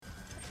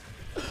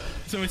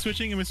So we're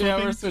switching and we're Yeah,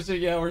 swapping? we're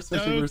switching. Yeah, we're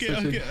switching. We're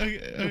switching.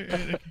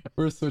 Okay.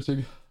 We're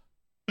switching.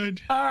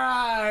 Good. All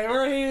right,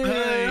 we're here.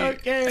 Hi.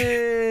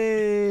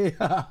 Okay.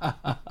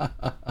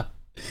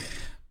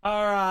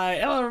 All right.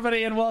 Hello,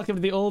 everybody, and welcome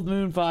to the Old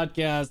Moon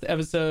Podcast,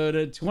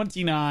 episode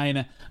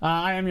 29.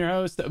 I am your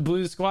host,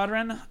 Blue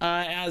Squadron,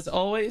 as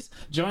always,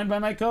 joined by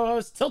my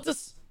co-host,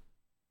 Tiltus.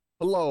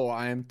 Hello,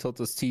 I am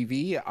Tiltus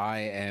TV. I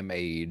am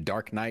a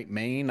Dark Knight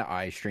main.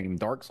 I stream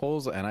Dark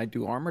Souls, and I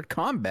do armored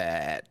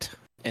combat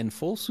in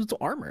full suits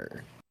of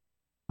armor.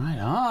 Right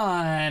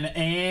on.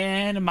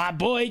 And my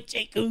boy,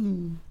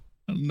 Jakun.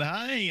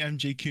 Hi, I'm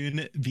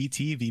Jakun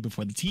VTV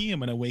before the T.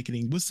 I'm an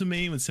Awakening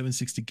Musume with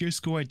 760 gear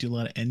score. I do a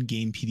lot of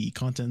endgame PvE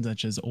content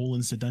such as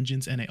Olin's the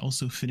Dungeons, and I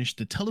also finished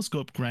the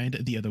Telescope grind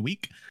the other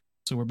week.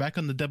 So we're back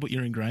on the double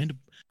earring grind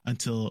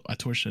until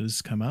our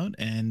shows come out.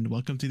 And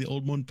welcome to the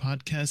Old Moon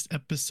Podcast,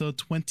 episode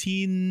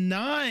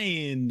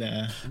 29.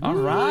 All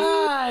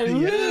right. Yeah.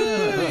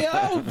 Woo.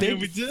 Yo, We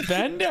big did.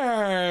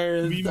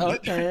 spenders. We-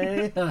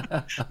 Okay.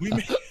 We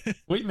made,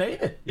 We made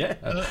it. Yeah.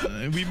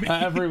 we made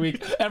Every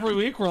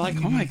week we're like,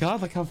 oh my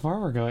god, look how far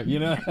we're going, you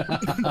know.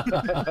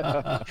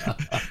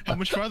 how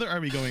much farther are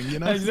we going? You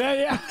know,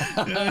 Yeah.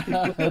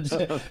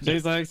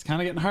 Jay's like, it's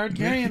kind of getting hard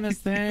carrying this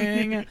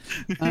thing.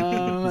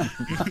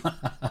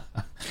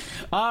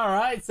 All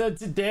right, so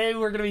today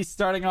we're going to be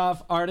starting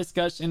off our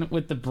discussion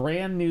with the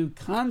brand new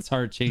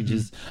Consart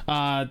changes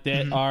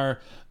that are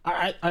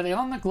they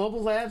on the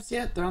global labs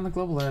yet? They're on the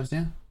global labs,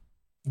 yeah.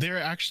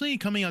 they're actually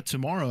coming out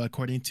tomorrow,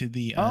 according to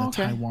the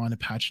Okay. Taiwan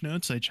patch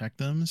notes. I checked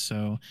them,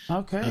 so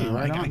Okay,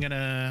 I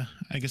on.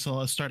 guess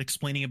I'll start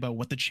explaining about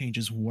what the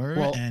changes were.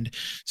 Well- And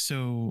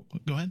so,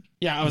 go ahead.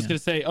 Yeah, I was Yeah. gonna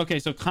say, okay,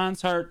 so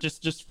Consart,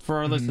 just for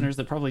our listeners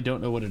that probably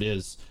don't know what it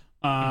is.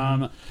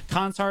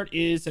 Consart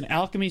is an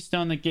alchemy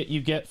stone that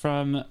you get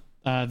from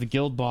the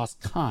guild boss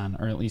Khan,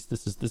 or at least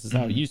this is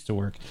how it used to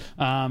work.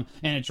 And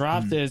it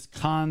drops as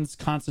Khan's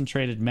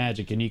concentrated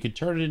magic, and you could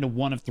turn it into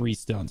one of 3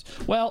 stones.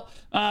 Well,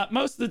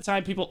 most of the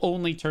time people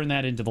only turn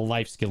that into the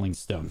life skilling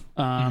stone,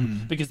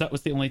 because that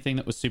was the only thing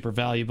that was super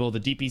valuable. The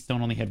DP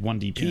stone only had 1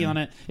 DP on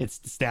it. Its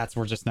stats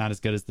were just not as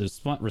good as the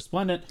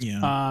Resplendent.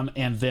 Yeah.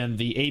 And then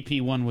the AP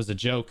one was a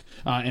joke,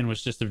 and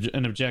was just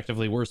an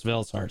objectively worse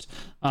Velshart.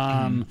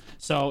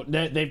 So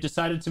they've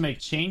decided to make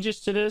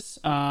changes to this,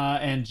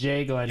 and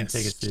Jay, go ahead and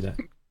take us through that.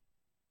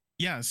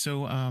 Yeah,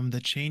 so the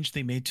change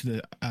they made to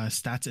the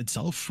stats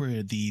itself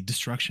for the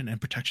destruction and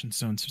protection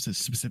stones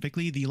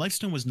specifically, the life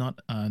stone was not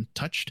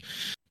touched,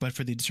 but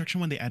for the destruction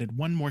one, they added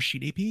 1 more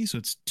sheet AP, so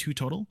it's 2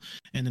 total,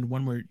 and then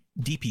 1 more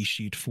DP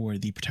sheet for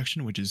the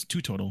protection, which is 2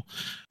 total.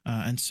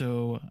 And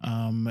so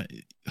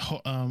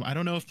I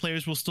don't know if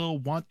players will still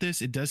want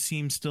this. It does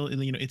seem still,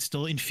 it's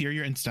still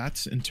inferior in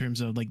stats in terms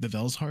of like the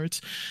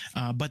Velshart.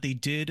 But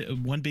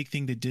one big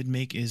thing they did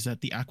make is that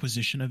the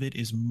acquisition of it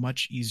is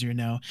much easier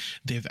now.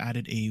 They've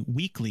added a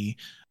weekly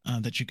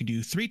that you can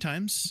do 3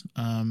 times,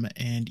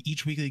 and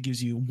each weekly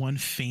gives you 1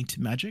 faint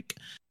magic.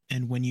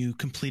 And when you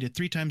complete it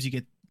 3 times, you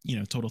get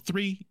total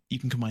 3. You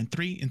can combine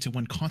 3 into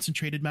 1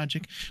 concentrated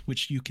magic,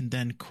 which you can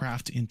then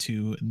craft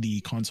into the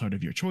Consart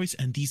of your choice,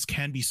 and these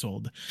can be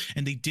sold.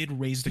 And they did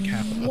raise the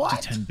cap up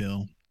to 10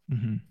 bill.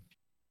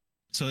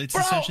 So it's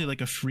essentially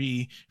like a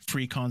free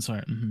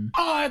Consart.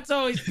 Oh, it's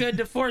always good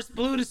to force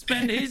Blue to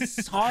spend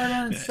his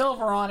hard-earned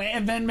silver on it,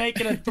 and then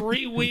make it a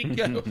 3-week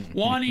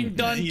one and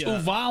done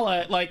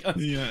Tuvala. Like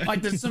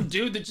there's some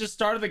dude that just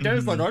started the game.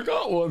 It's like, I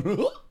got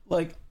one.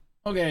 Like,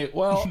 okay,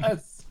 well,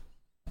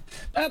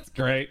 that's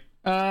great.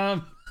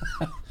 How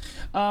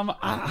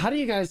do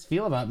you guys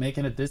feel about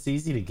making it this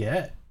easy to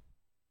get?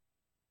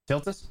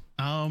 Tiltus?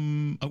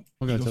 We'll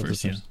go go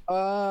Tiltus first.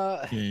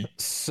 Yeah.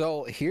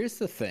 So here's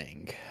the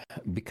thing.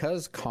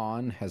 Because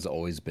Khan has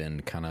always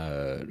been kind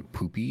of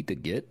poopy to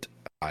get,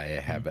 I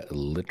have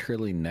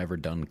literally never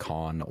done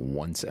Khan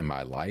once in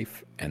my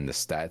life, and the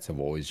stats have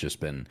always just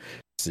been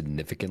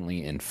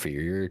significantly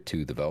inferior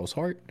to the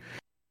Velshart.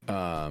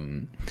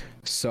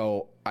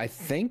 So I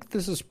think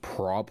this is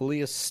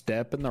probably a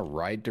step in the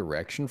right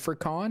direction for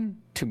Khan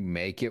to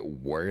make it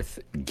worth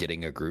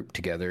getting a group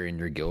together in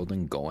your guild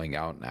and going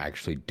out and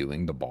actually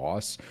doing the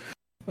boss.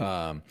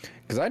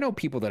 Because I know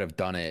people that have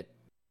done it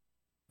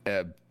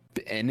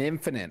an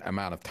infinite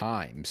amount of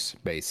times,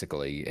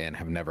 basically, and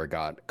have never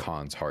got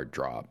Khan's hard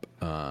drop.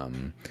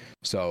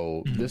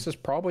 So this is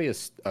probably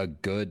a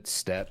good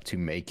step to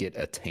make it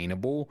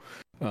attainable.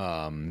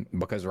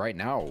 Because right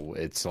now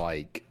it's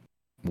like,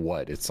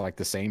 it's like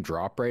the same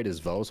drop rate as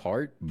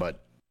Velshart, but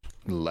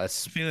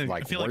less I feel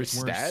like worse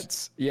worse.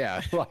 stats. Yeah,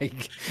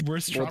 like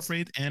Worse drop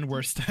rate and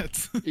worse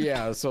stats.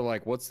 yeah. So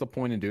like, what's the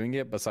point in doing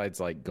it besides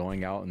like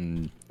going out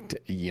and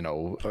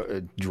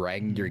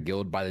dragging your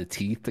guild by the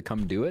teeth to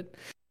come do it?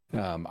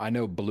 I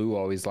know Blue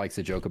always likes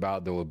to joke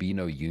about there will be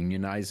no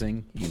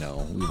unionizing. We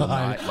will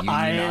not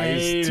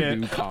unionize to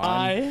do Khan.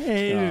 I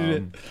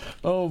hated it.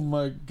 Oh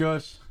my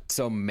gosh.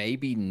 So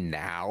maybe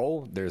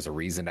now there's a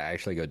reason to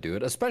actually go do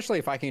it, especially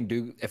if I can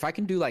do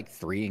like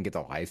 3 and get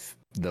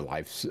the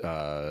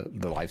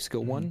life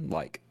skill one.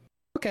 Like,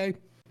 okay,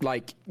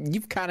 like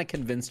you've kind of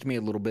convinced me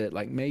a little bit.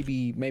 Like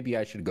maybe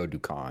I should go do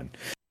con.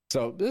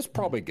 So this is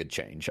probably a good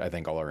change, I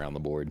think, all around the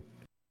board.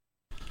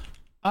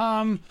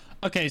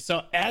 Okay,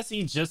 so as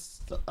he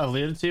just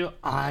alluded to,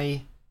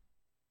 I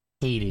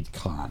hated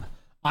con.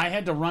 I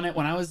had to run it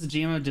when I was the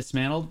GM of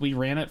Dismantled. We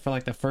ran it for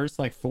like the first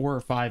like 4 or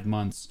 5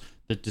 months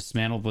that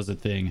Dismantled was a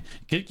thing.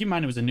 Keep in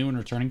mind, it was a new and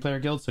returning player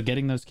guild, so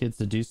getting those kids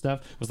to do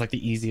stuff was like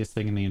the easiest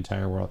thing in the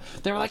entire world.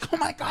 They were like, oh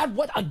my god,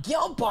 what a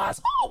guild boss!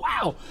 Oh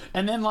wow!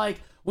 And then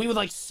like we would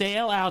like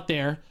sail out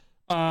there.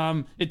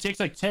 It takes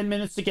like 10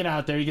 minutes to get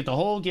out there. You get the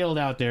whole guild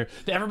out there.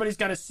 Everybody's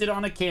got to sit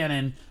on a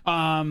cannon.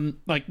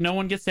 Like no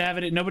one gets to have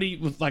it. Nobody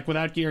with like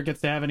without gear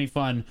gets to have any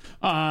fun.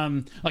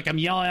 Like I'm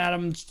yelling at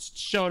them,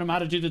 showing them how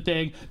to do the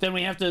thing. Then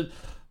we have to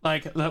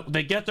like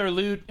they get their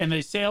loot and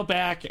they sail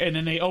back and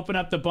then they open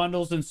up the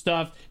bundles and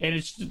stuff.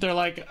 And they're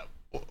like,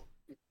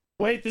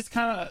 wait, this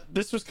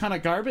was kind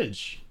of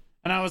garbage.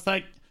 And I was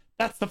like,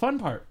 that's the fun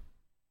part.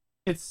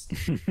 It's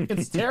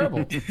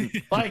terrible.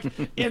 Like,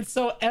 and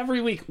so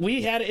every week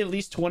we had at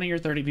least 20 or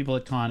 30 people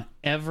at con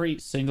every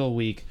single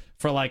week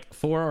for like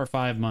 4 or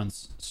 5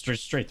 months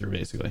straight through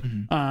basically.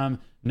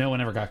 No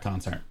one ever got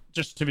concert,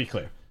 just to be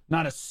clear.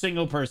 Not a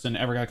single person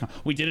ever got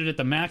we did it at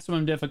the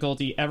maximum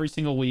difficulty every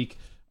single week,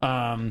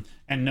 and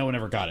no one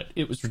ever got it.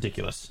 It was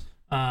ridiculous.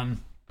 I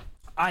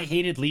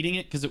hated leading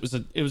it because it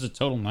was a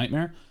total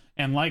nightmare.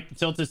 And like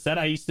Tilted said,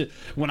 I used to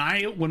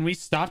when we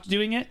stopped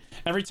doing it,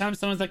 every time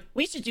someone's like,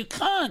 we should do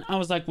con, I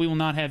was like, we will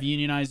not have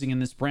unionizing in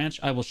this branch.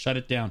 I will shut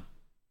it down.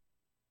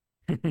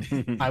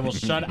 I will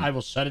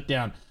shut it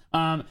down.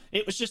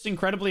 It was just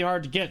incredibly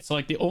hard to get. So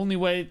like the only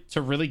way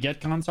to really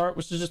get Consart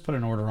was to just put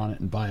an order on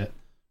it and buy it.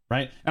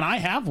 Right. And I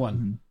have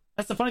one.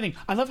 That's the funny thing.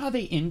 I love how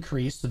they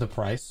increased the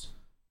price,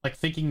 like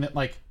thinking that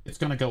like it's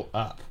gonna go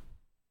up.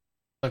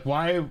 Like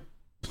why?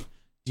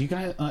 Do you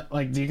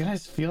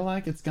guys feel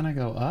like it's gonna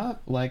go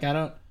up? Like I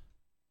don't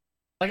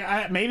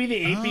like maybe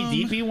the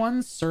APDP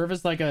ones serve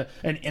as like an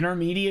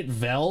intermediate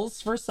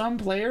Vels for some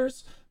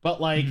players,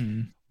 but like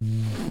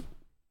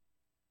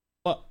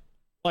but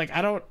like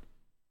I don't,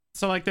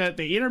 so like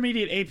the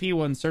intermediate AP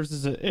one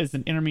serves as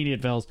an intermediate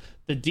Vels.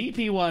 The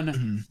DP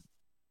one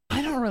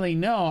I don't really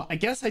know. I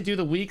guess I do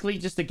the weekly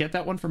just to get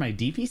that one for my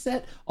DP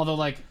set, although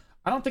like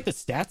I don't think the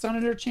stats on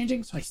it are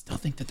changing, so I still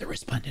think that the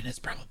Resplendent is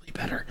probably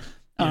better.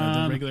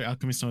 Yeah, the regular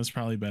Alchemy Stone is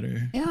probably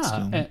better.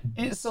 Yeah,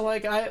 and so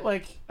like I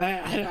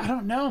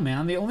don't know,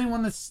 man. The only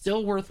one that's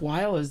still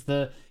worthwhile is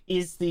the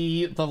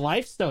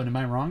Life Stone. Am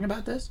I wrong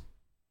about this?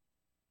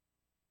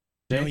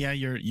 No, yeah,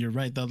 you're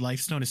right. The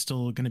Life Stone is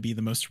still going to be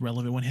the most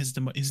relevant one. It's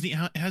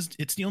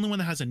the only one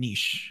that has a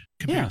niche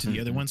compared to the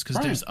other ones,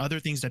 because there's other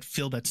things that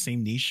fill that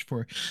same niche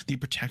for the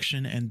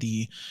protection and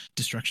the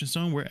destruction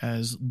stone,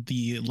 whereas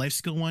the life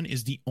skill one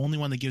is the only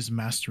one that gives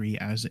mastery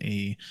as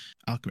a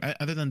alchemy,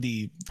 other than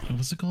the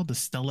what's it called, the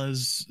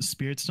Stella's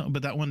Spirit Stone,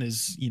 but that one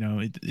is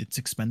it's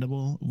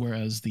expendable,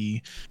 whereas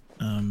the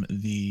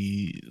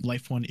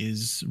life one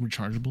is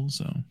rechargeable.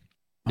 So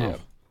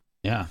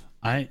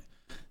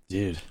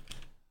dude.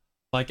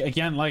 Like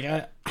again, like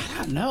I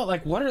don't know.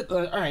 Like what are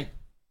the all right?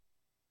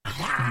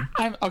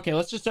 I'm okay.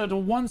 Let's just do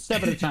one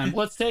step at a time.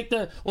 We'll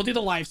do the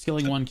life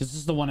skilling one because this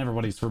is the one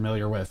everybody's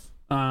familiar with.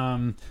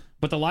 But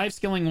the life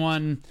skilling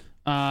one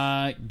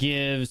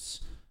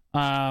gives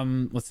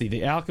let's see,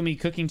 the alchemy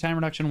cooking time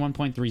reduction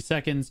 1.3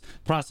 seconds,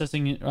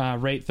 processing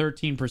rate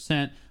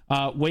 13%,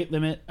 weight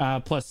limit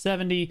plus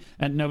 70,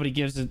 and nobody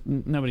gives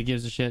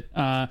a shit.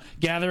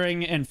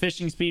 Gathering and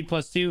fishing speed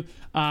plus 2,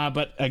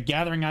 but a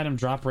gathering item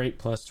drop rate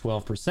plus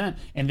 12%,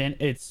 and then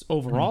its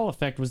overall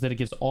effect was that it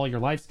gives all your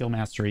life skill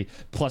mastery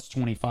plus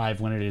 25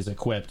 when it is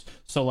equipped.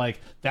 So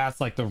like that's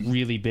like the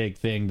really big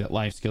thing that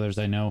life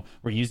skillers I know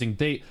were using.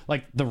 They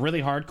like the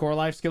really hardcore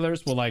life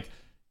skillers will like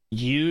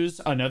use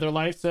another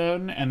life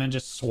zone and then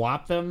just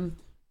swap them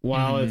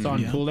while it's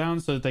on cooldown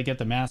so that they get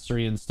the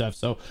mastery and stuff.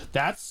 So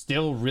that's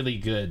still really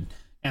good.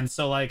 And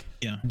so like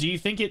do you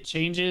think it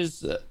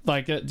changes do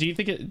you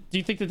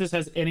think that this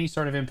has any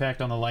sort of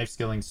impact on the life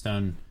skilling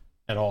stone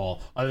at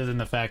all, other than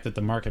the fact that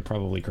the market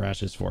probably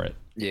crashes for it?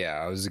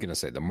 I was gonna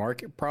say the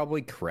market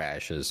probably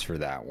crashes for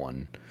that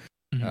one.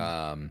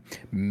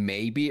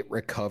 Maybe it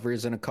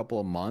recovers in a couple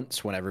of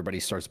months when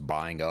everybody starts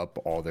buying up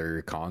all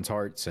their cons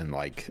hearts and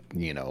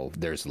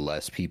there's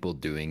less people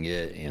doing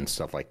it and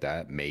stuff like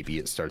that. Maybe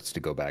it starts to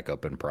go back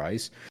up in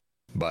price,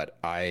 but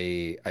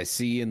I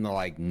see in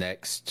the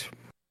next,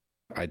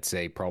 I'd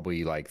say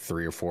probably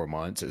 3 or 4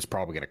 months, it's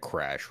probably going to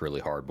crash really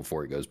hard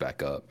before it goes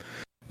back up,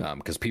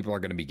 because people are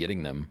going to be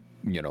getting them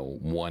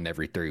one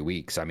every 3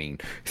 weeks. I mean,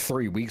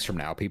 3 weeks from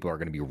now, people are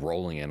going to be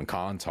rolling in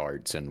cons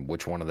hearts, and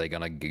which one are they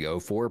going to go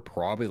for?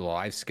 Probably the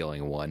life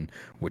skilling one,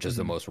 which is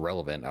the most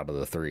relevant out of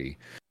the 3.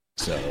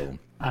 So,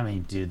 I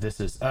mean, dude, this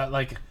is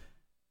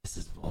this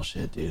is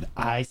bullshit, dude.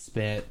 I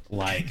spent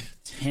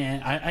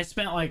 10. I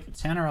spent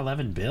 10 or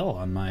 11 bill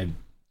on my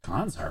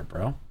cons heart,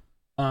 bro.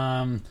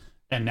 And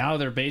now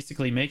they're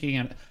basically making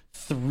it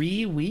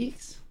 3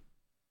 weeks,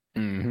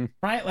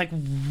 right? Like,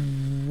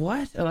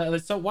 what?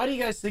 So, why do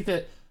you guys think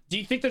that? Do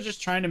you think they're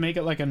just trying to make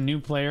it like a new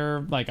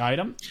player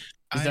item?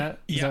 Is that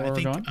where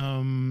we're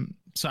going?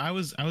 So I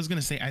was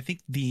gonna say, I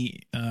think the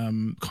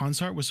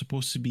consort was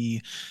supposed to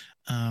be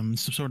some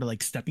sort of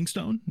like stepping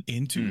stone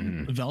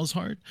into Vel's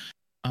Heart.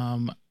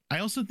 I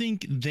also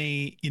think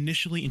they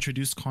initially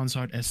introduced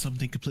consort as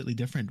something completely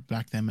different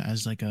back then,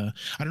 as like I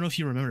don't know if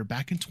you remember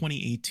back in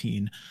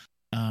 2018.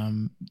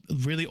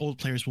 Really old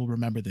players will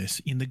remember this.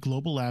 In the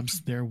global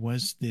labs, there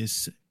was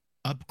this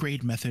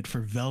upgrade method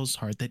for Vel's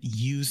Heart that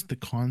used the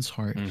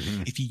consort.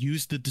 If you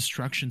used the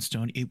destruction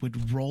stone, it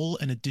would roll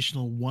an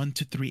additional 1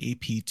 to 3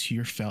 AP to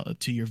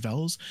your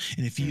Vels,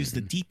 and if you use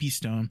the DP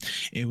stone,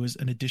 it was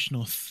an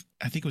additional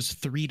I think it was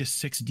 3 to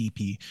 6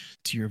 DP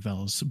to your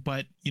Vels.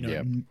 But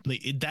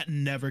that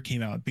never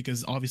came out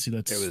because obviously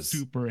it was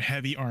super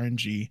heavy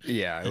RNG.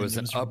 Yeah, it was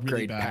an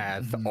upgrade really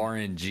path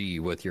RNG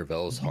with your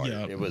Vel's Heart.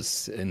 It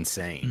was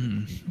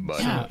insane.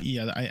 But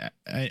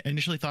I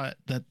initially thought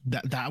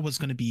that was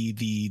going to be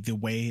the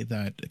way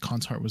that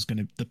consort was going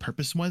to, the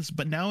purpose was,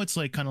 but now it's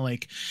like kind of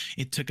like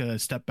it took a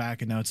step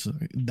back and now it's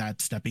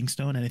that stepping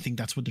stone, and I think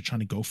that's what they're trying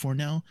to go for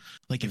now.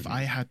 Like if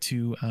I had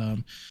to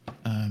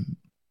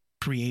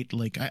create,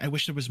 like I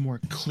wish there was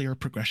more clear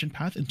progression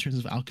path in terms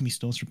of alchemy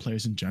stones for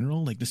players in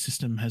general. Like the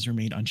system has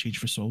remained unchanged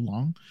for so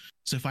long,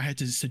 so if I had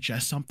to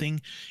suggest something,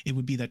 it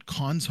would be that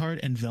consort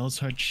and Vel's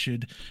Heart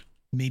should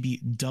maybe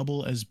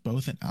double as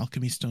both an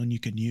alchemy stone you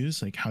can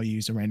use, like how you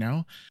use it right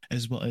now,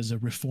 as well as a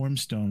reform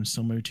stone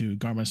similar to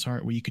Garma's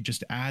Heart, where you could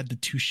just add the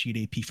 2 sheet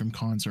AP from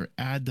cons or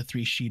add the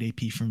 3 sheet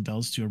AP from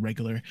Vels to a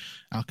regular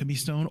alchemy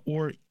stone,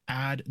 or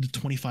add the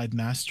 25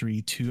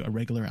 mastery to a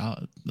regular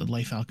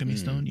life alchemy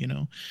stone,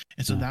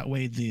 and so that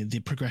way the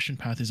progression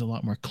path is a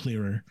lot more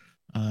clearer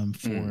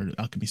for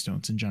alchemy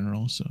stones in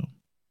general. So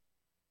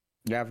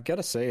yeah, I've got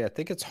to say, I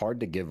think it's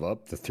hard to give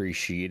up the 3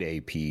 sheet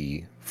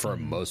AP for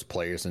most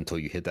players until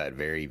you hit that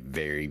very,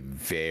 very,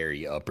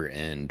 very upper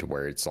end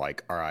where it's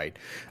like, all right,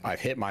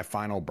 I've hit my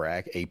final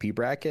AP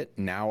bracket.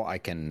 Now I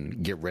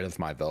can get rid of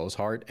my Vel's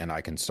Heart and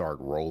I can start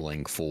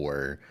rolling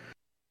for,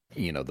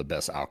 the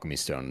best alchemy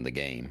stone in the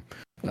game,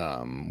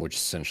 which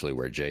is essentially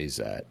where Jay's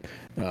at.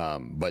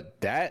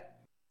 But that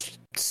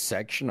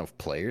section of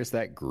players,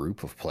 that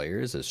group of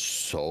players is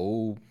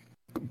so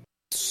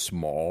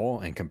small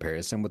in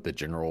comparison with the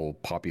general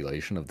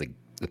population of the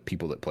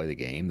people that play the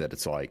game that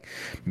it's like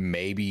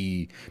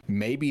maybe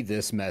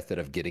this method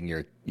of getting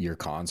your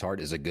consort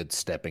is a good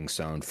stepping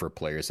stone for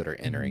players that are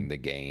entering the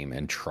game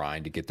and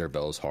trying to get their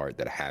Vel's Heart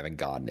that haven't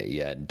gotten it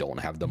yet and don't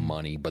have the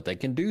money, but they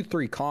can do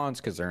 3 cons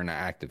because they're in an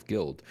active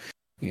guild,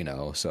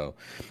 so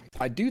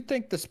I do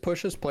think this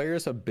pushes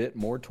players a bit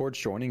more towards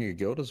joining a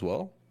guild as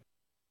well,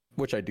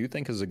 which I do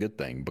think is a good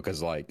thing,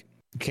 because like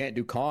you can't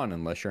do con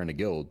unless you're in a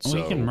guild. Well,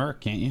 you can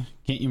merc, can't you?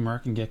 Can't you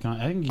merc and get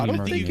con? I think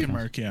you can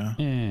merc. Yeah.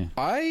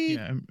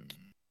 I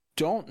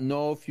don't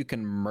know if you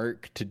can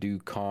merc to do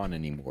con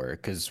anymore,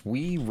 because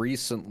we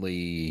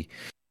recently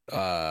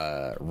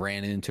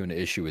ran into an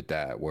issue with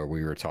that where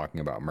we were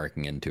talking about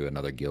mercing into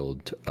another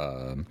guild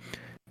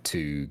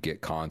to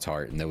get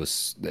consort, and there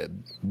was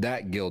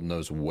that guild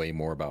knows way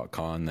more about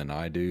con than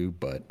I do,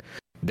 but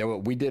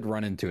we did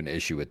run into an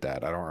issue with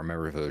that. I don't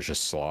remember if it was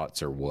just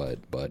slots or what,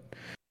 but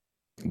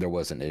there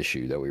was an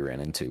issue that we ran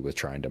into with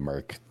trying to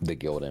merc the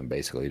guild in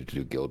basically to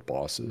do guild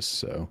bosses.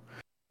 So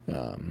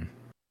you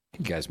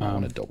guys might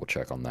want to double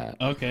check on that.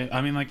 Okay.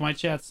 I mean, like my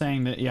chat's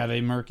saying that,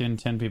 they merc in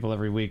 10 people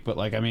every week, but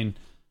like, maybe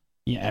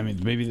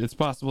it's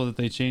possible that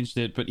they changed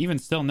it, but even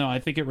still, no, I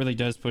think it really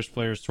does push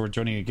players toward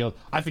joining a guild.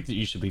 I think that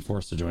you should be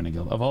forced to join a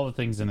guild. Of all the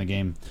things in the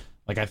game,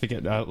 like I think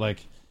it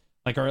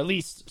or at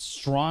least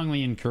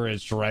strongly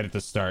encouraged right at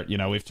the start.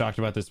 We've talked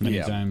about this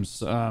many times,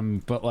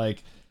 but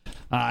like,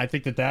 I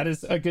think that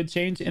is a good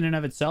change in and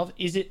of itself.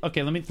 Is it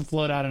okay? Let me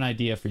float out an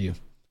idea for you.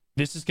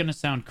 This is going to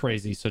sound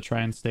crazy, so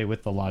try and stay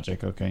with the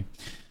logic. Okay,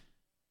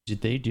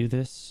 did they do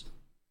this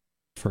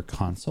for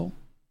console?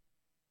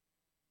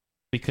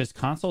 Because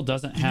console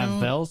doesn't have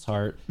Vel's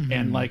Heart,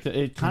 and like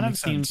it kind of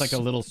seems like a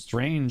little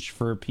strange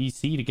for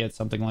PC to get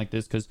something like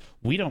this, because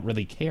we don't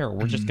really care.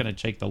 We're just going to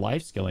take the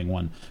life skilling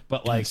one,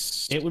 but like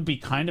it would be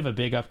kind of a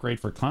big upgrade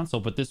for console.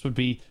 But this would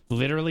be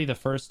literally the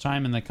first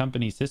time in the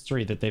company's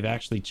history that they've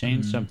actually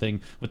changed something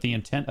with the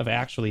intent of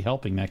actually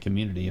helping that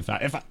community. If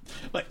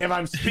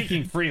I'm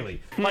speaking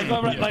freely, like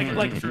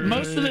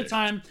most of the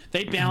time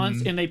they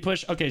balance and they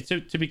push. Okay, so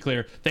to be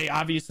clear, they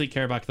obviously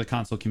care about the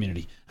console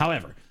community.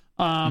 However,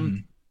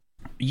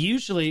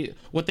 usually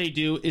what they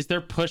do is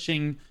they're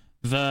pushing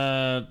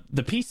the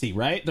PC,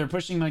 right? They're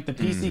pushing like the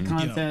PC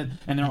content,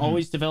 and they're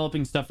always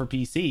developing stuff for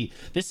PC.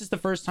 This is the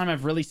first time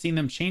I've really seen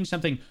them change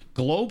something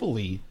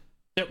globally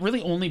that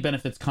really only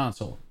benefits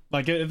console.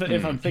 Like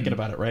if I'm thinking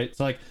about it, right?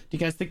 So like, do you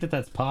guys think that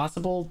that's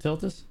possible,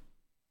 Tiltus?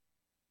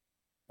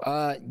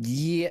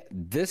 Yeah,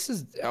 this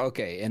is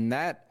okay. In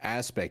that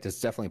aspect, it's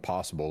definitely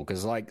possible,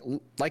 because like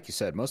you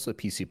said, most of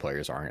the PC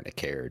players aren't going to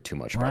care too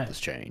much about this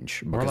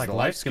change, because like the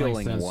life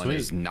skilling one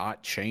is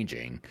not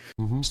changing.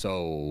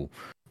 So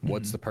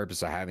what's the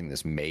purpose of having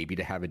this? Maybe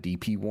to have a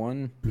DP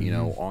one,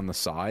 on the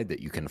side that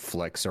you can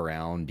flex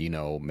around,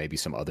 maybe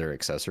some other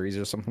accessories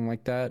or something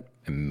like that.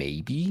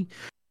 Maybe.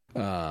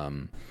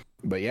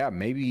 But yeah,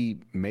 maybe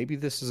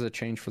this is a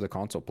change for the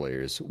console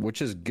players,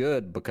 which is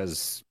good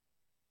because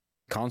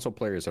console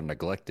players are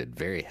neglected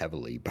very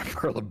heavily by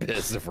Pearl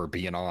Abyss, if we're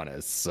being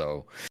honest.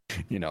 So,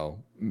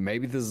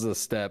 maybe this is a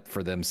step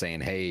for them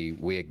saying, "Hey,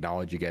 we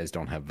acknowledge you guys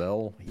don't have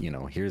Vel.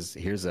 Here's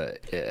a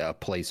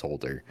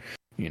placeholder.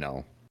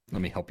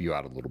 Let me help you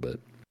out a little bit."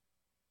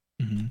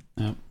 Mm-hmm.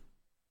 Yep.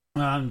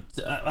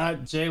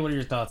 Jay, what are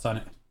your thoughts on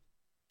it?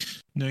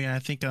 No, yeah, I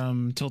think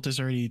Tilt has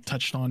already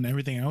touched on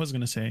everything I was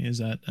gonna say. Is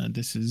that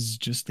this is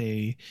just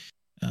a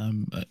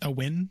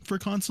win for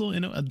console,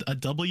 a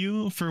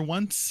W for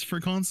once for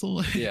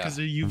console, because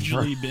they've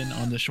usually been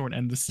on the short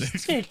end of the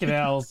stick. Taking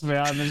L's,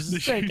 man. They're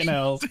just taking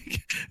L's.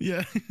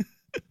 Yeah.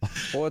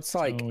 Well, it's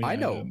like, So, yeah.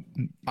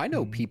 I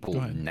know people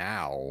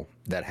now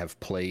that have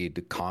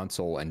played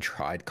console and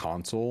tried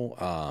console.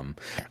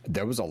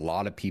 There was a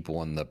lot of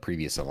people in the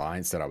previous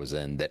alliance that I was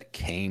in that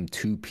came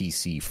to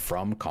PC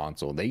from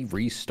console. They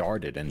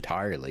restarted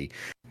entirely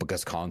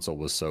because console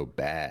was so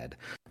bad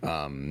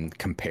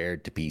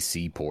compared to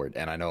PC port.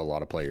 And I know a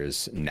lot of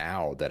players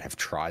now that have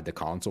tried the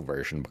console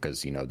version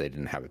because, they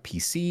didn't have a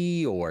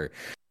PC or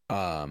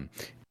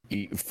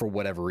for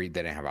whatever reason,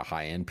 they didn't have a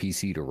high-end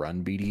PC to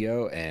run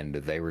BDO, and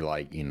they were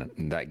like,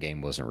 that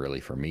game wasn't really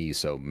for me.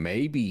 So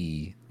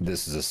maybe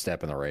this is a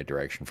step in the right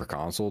direction for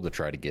console to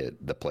try to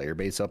get the player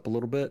base up a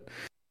little bit.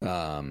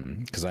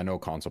 Because I know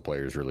console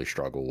players really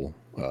struggle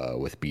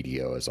with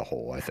BDO as a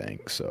whole, I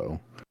think. So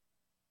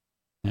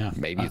yeah,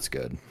 maybe it's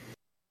good.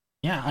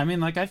 Yeah, I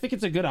mean, I think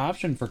it's a good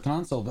option for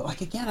console, but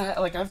again,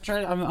 I've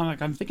tried.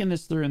 I'm thinking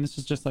this through, and this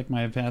is just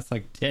my past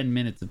 10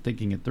 minutes of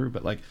thinking it through.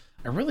 But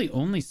I really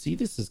only see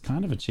this as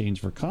kind of a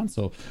change for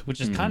console,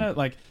 which is kind of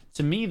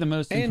to me the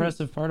most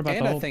impressive part about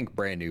the whole. I think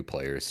brand new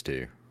players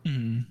too.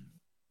 Mm-hmm.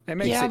 It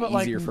makes it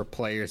easier for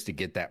players to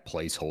get that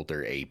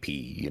placeholder AP.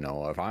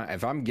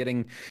 If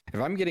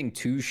I'm getting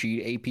 2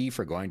 sheet AP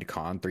for going to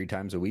con 3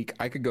 times a week,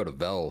 I could go to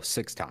Vel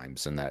 6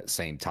 times in that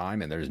same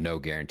time, and there's no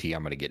guarantee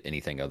I'm going to get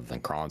anything other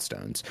than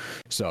Cronstones.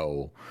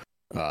 So,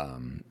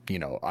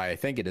 I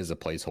think it is a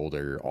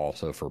placeholder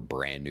also for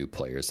brand new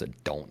players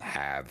that don't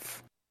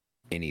have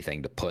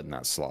anything to put in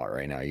that slot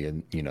right now.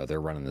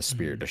 They're running the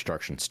Spirit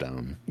Destruction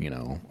Stone.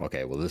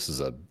 Okay, well this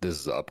is a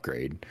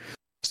upgrade.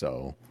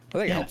 So I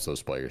think it helps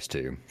those players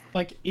too.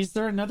 Is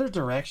there another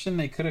direction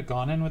they could have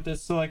gone in with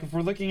this? So if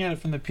we're looking at it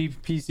from the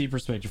PC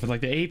perspective, for the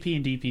AP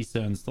and DP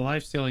stones, the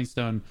life stealing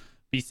stone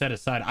be set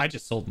aside. I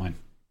just sold mine.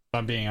 If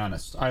I'm being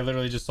honest, I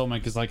literally just sold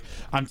mine because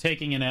I'm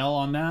taking an L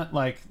on that,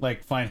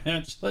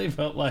 financially,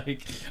 but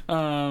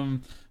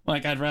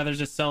I'd rather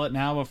just sell it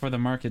now before the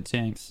market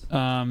tanks.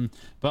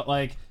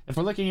 But if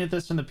we're looking at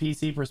this from the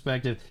PC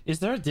perspective, is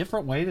there a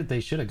different way that they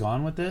should have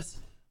gone with this?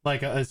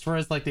 As far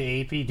as the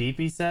AP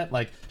DP set,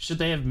 should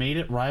they have made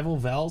it rival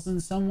Vels in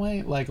some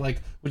way?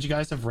 Would you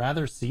guys have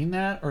rather seen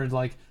that, or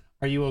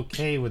are you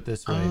okay with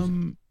this way?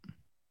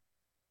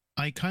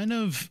 I kind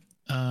of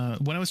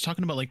when I was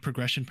talking about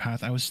progression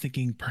path, I was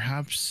thinking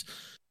perhaps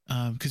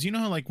because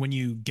how when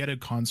you get a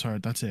cons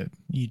heart, that's it,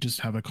 you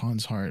just have a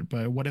cons heart.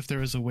 But what if there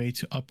was a way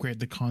to upgrade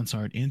the cons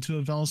heart into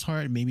a Vel's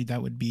heart? Maybe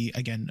that would be,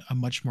 again, a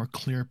much more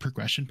clear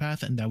progression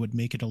path, and that would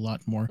make it a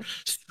lot more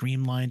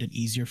streamlined and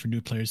easier for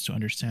new players to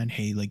understand.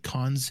 Hey,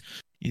 cons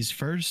is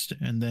first,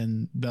 and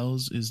then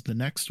Vel's is the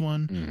next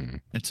one,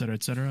 et cetera,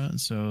 et cetera.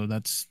 So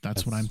that's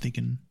what I'm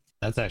thinking.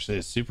 That's actually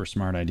a super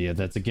smart idea.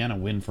 That's again a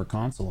win for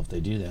console if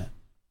they do that.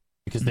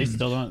 Because they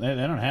still don't, they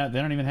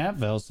don't even have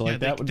Vels, so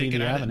that would be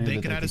the avenue.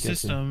 They could add a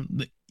system.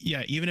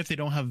 Yeah, even if they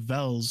don't have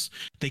Vels,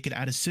 they could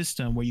add a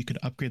system where you could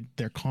upgrade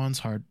their cons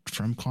heart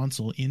from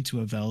console into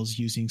a Vels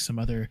using some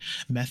other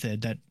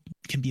method that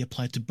can be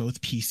applied to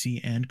both PC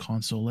and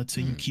console. Let's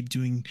say you keep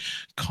doing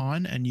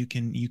con, and you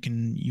can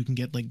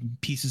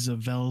get pieces of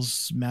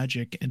Vels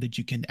magic and that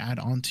you can add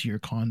onto your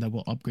con that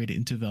will upgrade it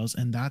into Vels,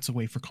 and that's a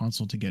way for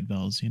console to get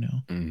Vels.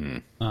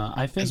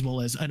 I think, as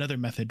well as another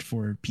method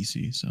for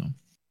PC. So.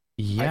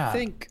 Yeah, I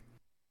think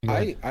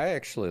I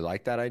actually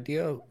like that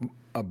idea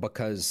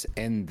because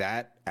in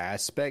that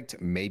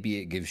aspect, maybe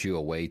it gives you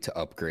a way to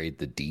upgrade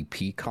the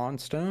DP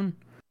Constone,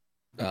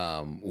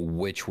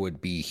 which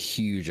would be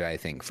huge, I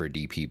think, for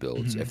DP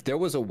builds. If there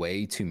was a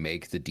way to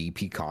make the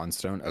DP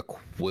Constone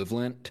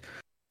equivalent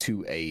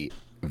to a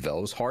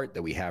Vel's Heart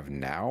that we have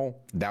now,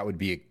 that would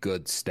be a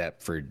good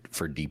step for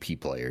DP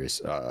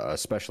players,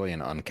 especially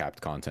in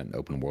uncapped content,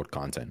 open world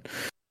content.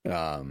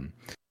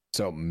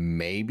 So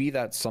maybe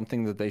that's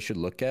something that they should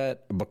look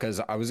at,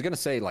 because I was going to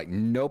say,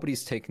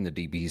 nobody's taking the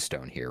DP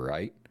stone here,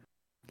 right?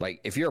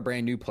 If you're a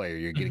brand new player,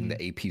 you're getting the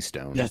AP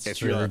stone. That's if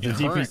true. You're a the current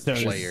DP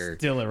stone player, is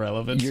still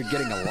irrelevant. You're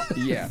getting a lot.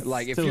 Yeah,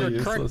 if you're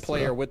a current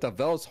player with a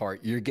Vel's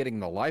Heart, you're getting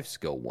the life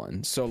skill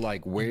one. So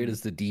where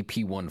does the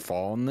DP one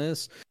fall in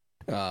this?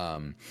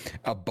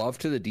 Above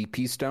to the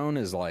DP stone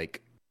is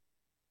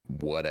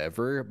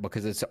whatever,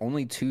 because it's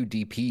only 2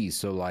 DPs.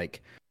 So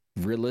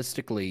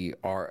realistically,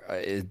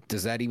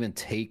 does that even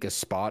take a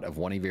spot of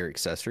one of your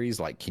accessories?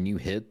 Can you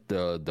hit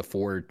the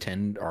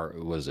 410, or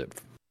was it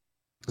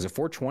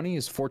 420?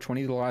 Is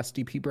 420 the last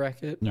DP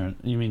bracket? No,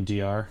 you mean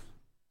DR?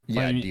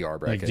 Yeah, Like, DR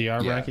bracket. Like DR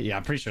yeah. bracket? Yeah,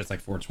 I'm pretty sure it's like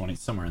 420,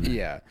 somewhere in there.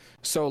 Yeah.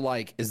 So,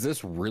 like, is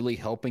this really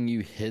helping you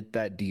hit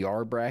that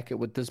DR bracket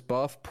with this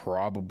buff?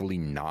 Probably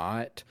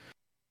not.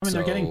 I mean,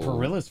 they're getting So-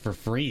 Perillas for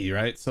free,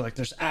 right? So, like,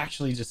 there's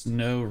actually just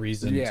no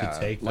reason to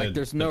take like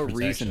there's the no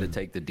reason to protection.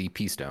 take the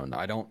DP stone.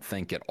 I don't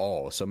think at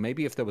all. So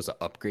maybe if there was an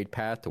upgrade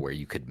path to where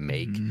you could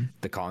make Mhm.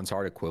 the Khan's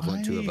Heart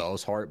equivalent to a I-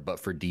 Vel's Heart, but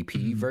for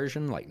DP Mhm.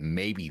 version, like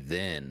maybe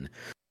then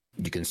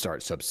you can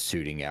start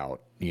substituting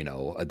out,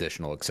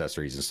 additional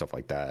accessories and stuff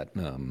like that.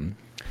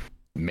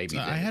 Maybe So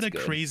then I had it's a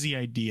good. crazy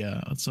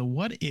idea. So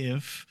what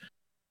if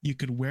you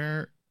could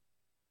wear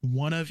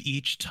one of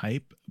each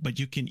type, but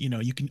you can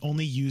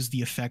only use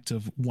the effect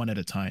of one at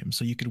a time.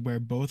 So you could wear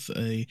both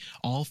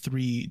all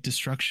three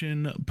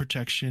destruction,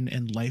 protection,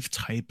 and life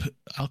type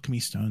alchemy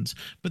stones,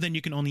 but then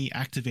you can only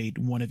activate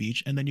one of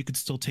each, and then you could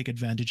still take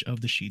advantage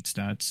of the sheet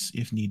stats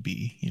if need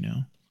be.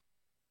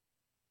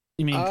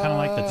 You mean kind of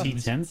like the Uh,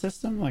 T10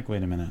 system? Like,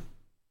 wait a minute.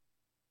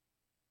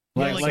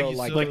 Yeah, Like, so,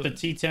 like the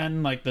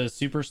T10, like the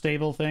super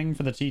stable thing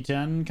for the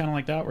T10, kind of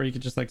like that, where you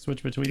could just like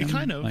switch between them.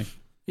 Kind of. Like,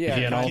 Yeah, if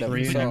you had all kind of.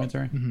 three in So,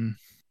 inventory. Mhm.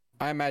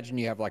 I imagine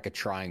you have like a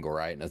triangle,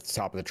 right? And at the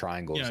top of the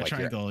triangle Yeah, is like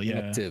triangle, your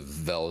yeah. active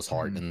Vel's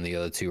Heart, Mhm. and the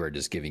other two are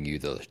just giving you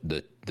the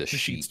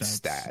sheet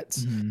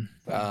stats.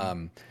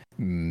 Mhm.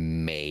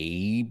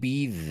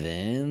 Maybe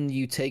then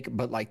you take,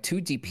 but like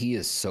 2 DP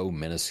is so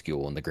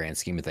minuscule in the grand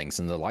scheme of things,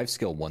 and the life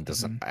skill one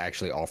doesn't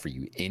actually offer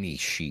you any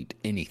sheet,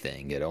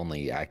 anything. It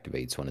only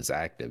activates when it's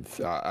active.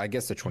 I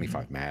guess the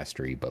 25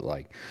 mastery, but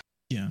like,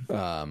 Yeah.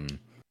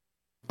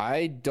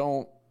 I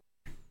don't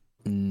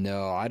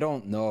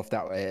know if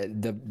that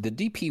the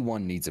DP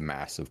one needs a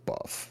massive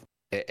buff.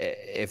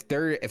 If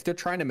they're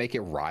trying to make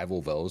it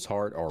rival Vel's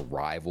Heart or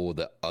rival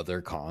the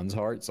other Khan's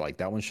Hearts, like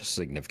that one's just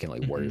significantly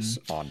worse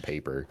on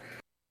paper.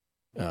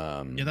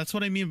 Yeah, that's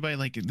what I mean by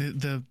like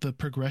the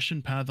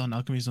progression path on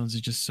alchemy zones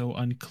is just so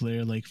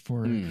unclear. Like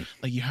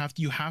like you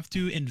have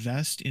to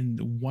invest in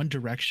one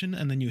direction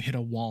and then you hit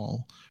a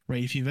wall,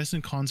 right? If you invest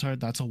in Khan's Heart,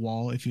 that's a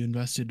wall. If you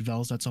invested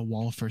Vels, that's a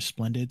wall for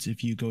Splendids.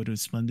 If you go to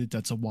Splendid,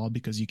 that's a wall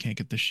because you can't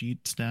get the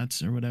sheet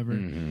stats or whatever.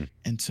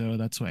 And so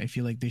that's why I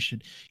feel like they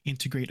should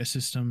integrate a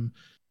system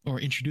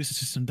or introduce a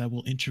system that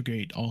will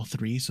integrate all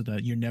three so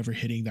that you're never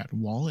hitting that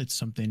wall. It's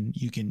something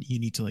you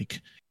need to like,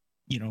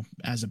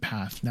 as a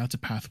path. Now it's a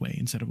pathway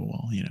instead of a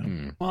wall,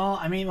 Well,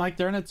 I mean, like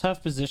they're in a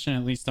tough position,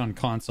 at least on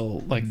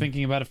console. Like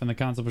thinking about it from the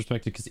console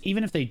perspective, because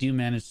even if they do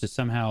manage to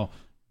somehow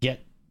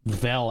get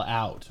Vel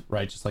out,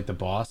 right, just like the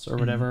boss or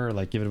whatever, or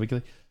like give it a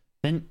weekly,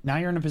 then now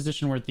you're in a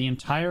position where the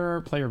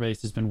entire player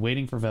base has been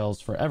waiting for Vels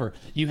forever.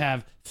 You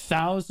have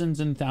thousands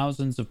and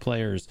thousands of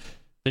players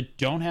that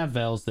don't have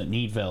Vels that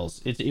need Vels.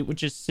 It would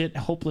just sit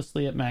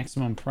hopelessly at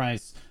maximum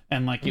price,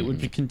 and like it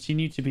would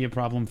continue to be a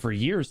problem for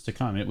years to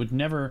come. It would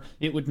never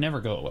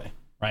go away,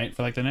 right?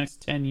 For like the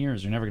next 10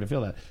 years, you're never going to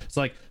feel that. It's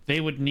like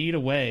they would need a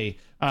way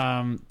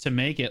to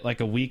make it like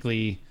a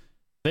weekly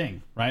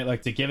thing, right?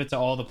 Like to give it to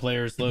all the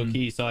players low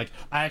key. So like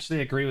I actually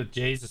agree with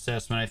Jay's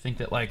assessment. I think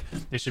that like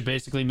they should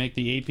basically make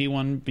the AP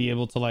one be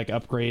able to like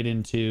upgrade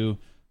into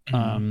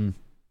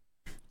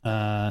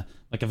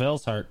like a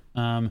Vel's Heart.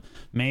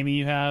 Maybe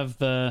you have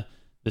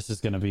this is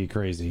going to be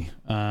crazy,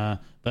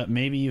 but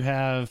maybe you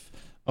have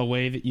a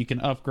way that you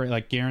can upgrade,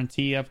 like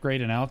guarantee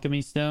upgrade an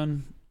alchemy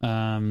stone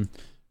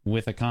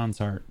with a Khan's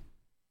Heart.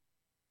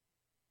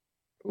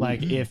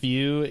 Like if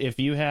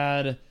you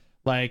had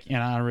like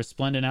a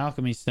resplendent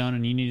alchemy stone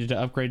and you needed to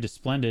upgrade to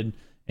splendid,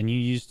 and you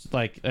used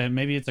like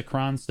maybe it's a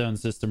Kron stone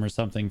system or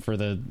something for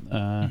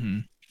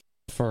the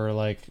for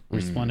like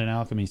resplendent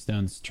alchemy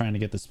stones, trying to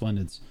get the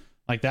splendids.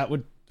 Like that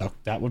would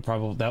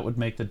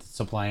make the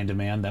supply and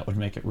demand, that would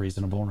make it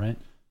reasonable, right?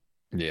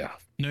 Yeah.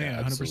 No,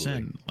 yeah, 100%.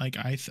 absolutely. Like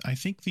I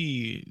think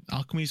the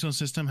alchemy zone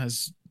system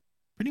has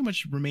pretty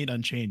much remained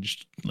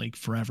unchanged like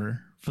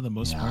forever for the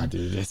most part.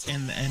 Dude, it's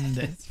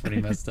It's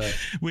pretty messed up.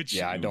 which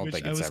Yeah, I don't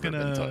think it's ever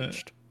been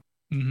touched.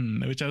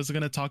 Which I was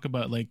going to talk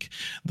about, like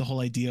the whole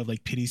idea of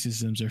like pity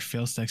systems or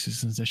fail stack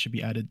systems that should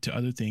be added to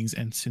other things.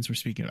 And since we're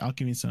speaking of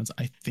alchemy stones,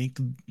 I think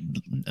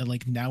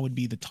like now would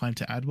be the time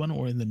to add one,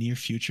 or in the near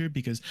future,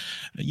 because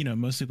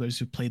most of the players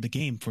who played the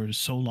game for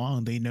so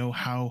long, they know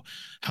how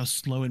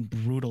slow and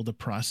brutal the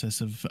process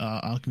of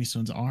alchemy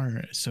stones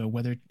are. So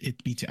whether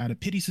it be to add a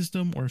pity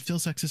system or a fail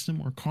stack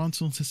system or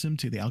console system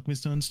to the alchemy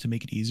stones to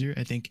make it easier,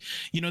 I think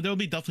there'll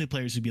be definitely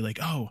players who'd be like,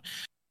 oh,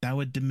 that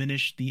would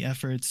diminish the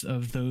efforts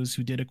of those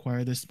who did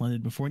acquire this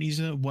splendid before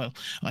Nisa. Well,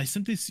 I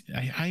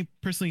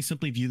personally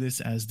simply view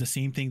this as the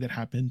same thing that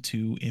happened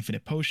to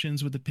Infinite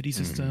Potions with the pity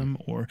system,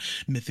 or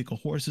Mythical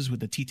Horses with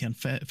the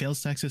T10 fail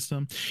stack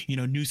system.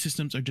 New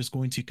systems are just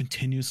going to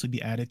continuously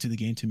be added to the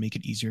game to make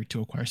it easier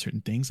to acquire certain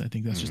things. I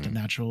think that's just a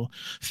natural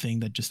thing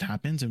that just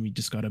happens, and we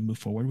just got to move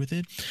forward with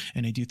it.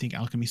 And I do think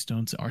alchemy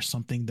stones are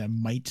something that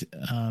might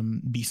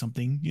be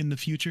something in the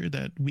future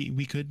that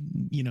we could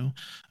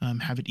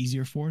have it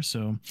easier for.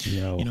 So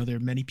there are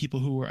many people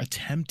who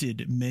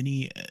attempted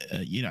many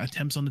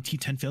attempts on the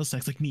T10 fail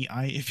stacks, like me.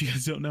 If you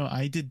guys don't know,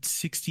 I did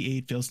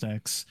 68 fail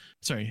stacks,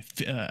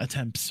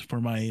 attempts for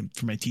my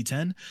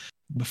T10.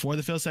 before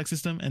the fail sack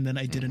system, and then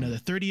I did another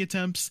 30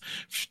 attempts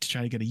to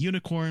try to get a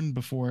unicorn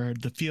before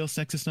the fail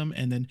sack system,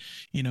 and then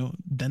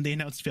then they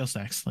announced fail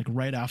sacks like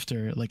right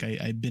after like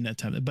I'd been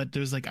attempted. But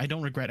there's like I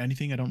don't regret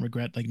anything. I don't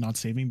regret like not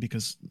saving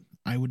because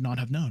I would not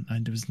have known,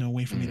 and there was no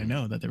way for me to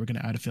know that they were going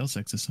to add a fail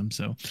sack system.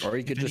 So or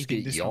you could just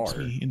get Yar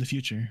in the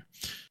future.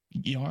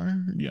 Yar,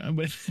 yeah,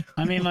 but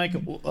I mean, like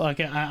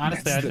I,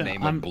 honestly, that's the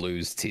name of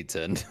Blues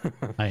T10.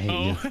 I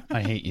hate you.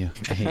 I hate you.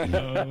 I hate you.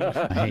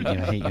 I hate you.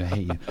 I hate you. I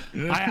hate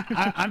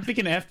you. I'm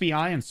thinking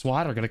FBI and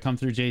SWAT are going to come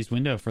through Jay's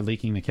window for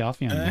leaking the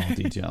Calpheon ball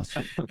details.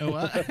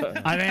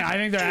 I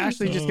think they're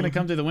actually just going to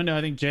come through the window.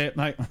 I think Jay,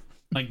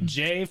 like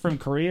Jay from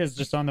Korea is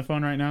just on the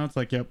phone right now. It's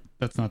like, yep,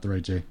 that's not the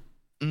right Jay.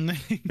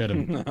 Get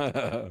him.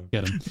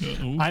 Get him.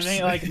 Oops. I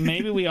think like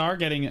maybe we are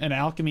getting an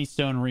Alchemy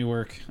Stone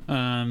rework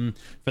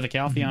for the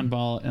Calpheon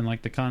ball, and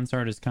like the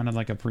Consart is kind of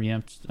like a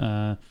preempt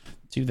to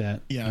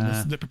that.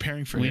 Yeah, they're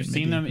preparing for it. We've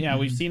seen them. Yeah,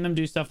 we've seen them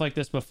do stuff like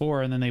this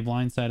before, and then they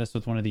blindside us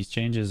with one of these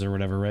changes or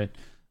whatever, right?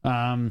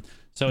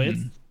 So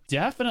it's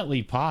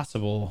definitely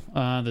possible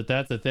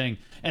that's a thing.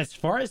 As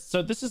far as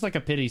this is like a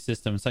pity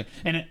system. It's like,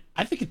 and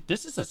I think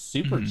this is a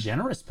super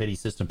generous pity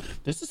system.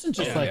 This isn't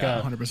just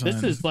 100%.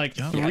 This is like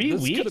 3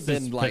 this weeks. Could have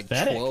been like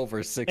pathetic. 12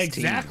 or 16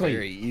 exactly.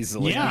 very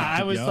easily. Yeah,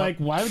 I was like,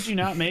 why would you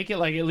not make it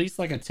like at least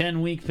like a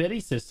 10-week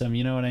pity system?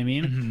 You know what I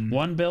mean?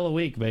 1 bill a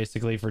week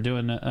basically for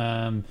doing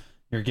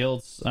your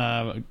guild's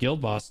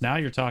guild boss. Now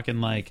you're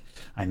talking like,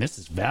 and this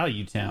is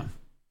Value Town,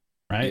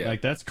 right? Yeah.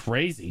 Like that's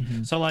crazy.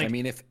 So like, I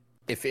mean,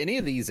 if any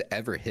of these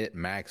ever hit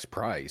max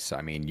price,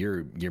 I mean,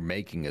 you're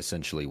making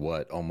essentially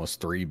what, almost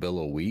 3 bill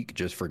a week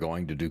just for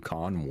going to do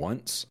con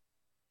once.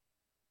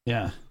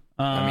 Yeah.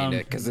 I mean,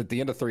 because at the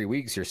end of 3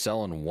 weeks, you're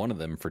selling one of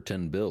them for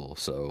 10 bill.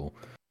 So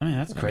I mean,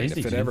 that's crazy.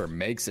 if it ever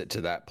makes it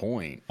to that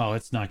point, oh,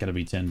 it's not going to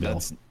be 10 bill.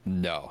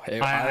 No,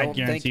 I don't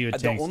guarantee think, you it the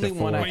takes only to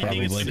one 4 I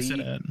ever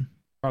see.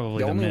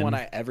 Probably The only min. one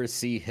I ever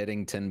see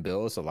hitting 10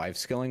 bill is a life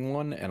skilling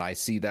one, and I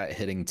see that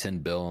hitting 10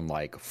 bill in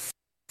like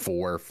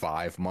 4 or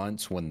 5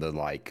 months when the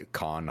like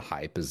con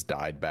hype has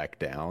died back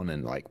down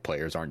and like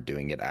players aren't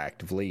doing it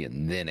actively,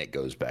 and then it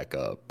goes back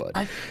up.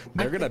 But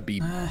they're gonna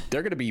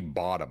be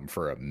bottom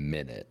for a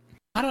minute.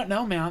 I don't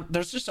know, man.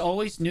 There's just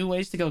always new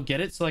ways to go get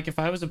it. So like if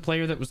I was a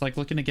player that was like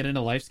looking to get into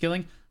life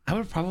skilling, I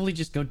would probably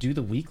just go do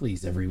the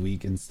weeklies every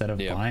week instead of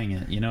buying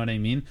it. You know what I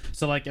mean?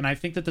 So like, and I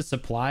think that the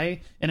supply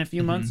in a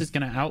few months is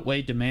going to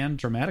outweigh demand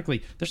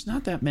dramatically. There's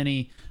not that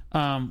many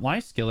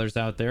life skillers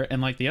out there,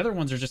 and like the other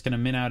ones are just going to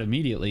min out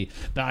immediately.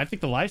 I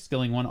think the life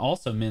skilling one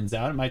also mins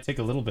out. It might take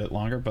a little bit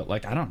longer, but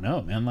like I don't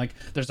know, man. Like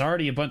there's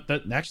already a bunch.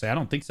 Actually, I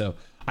don't think so.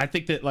 I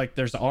think that like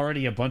there's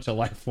already a bunch of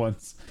life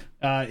ones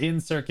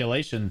in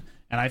circulation,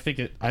 and I think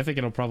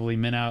it'll probably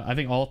min out. I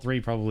think all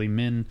 3 probably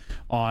min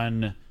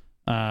on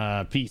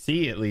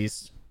PC at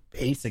least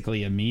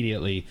basically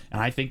immediately,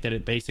 and I think that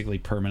it basically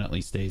permanently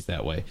stays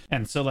that way.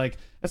 And so like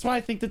that's why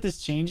I think that this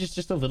change is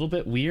just a little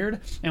bit weird,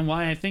 and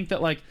why I think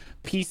that like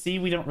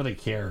PC we don't really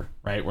care,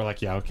 right? We're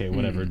like, yeah, okay,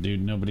 whatever,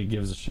 dude, nobody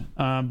gives a shit.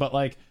 But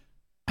like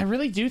I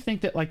really do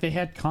think that like they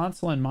had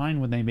console in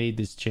mind when they made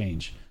this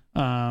change,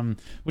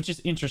 which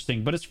is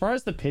interesting. But as far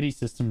as the pity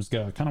systems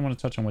go, I kind of want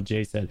to touch on what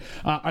Jay said.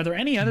 Are there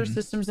any other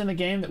systems in the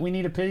game that we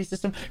need a pity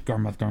system?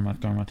 Garmoth.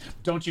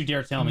 Don't you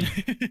dare tell me.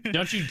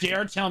 Don't you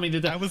dare tell me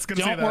that. I was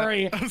gonna say don't that.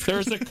 worry.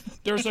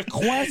 There's a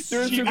quest.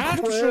 There's a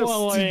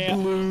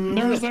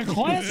there's a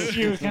quest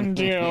you can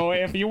do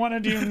if you want to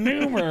do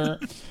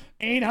Numer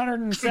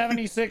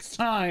 876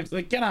 times.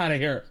 Like, get out of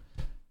here.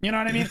 You know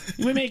what I mean?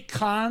 We make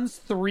cons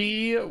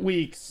 3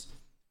 weeks.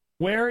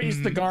 Where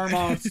is the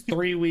Garmoth's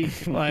 3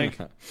 week? Like,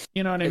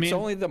 you know what I mean? It's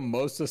only the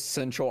most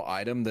essential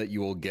item that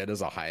you will get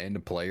as a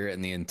high-end player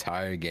in the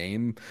entire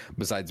game,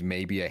 besides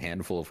maybe a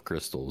handful of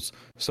crystals.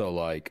 So,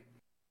 like,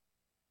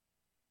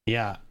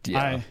 yeah.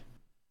 Yeah.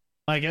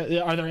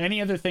 Are there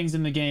any other things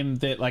in the game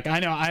that, like, I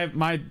know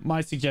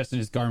my suggestion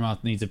is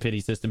Garmoth needs a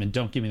pity system, and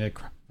don't give me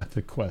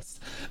the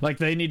quest. Like,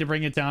 they need to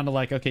bring it down to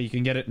like, okay, you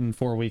can get it in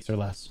 4 weeks or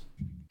less,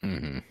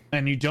 and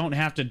you don't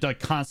have to like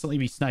constantly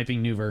be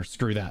sniping Nuver.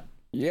 Screw that.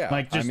 Yeah,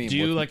 like just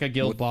do like a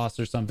guild boss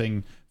or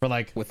something for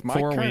like with my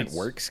 4 current weeks.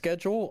 work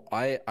schedule.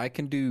 I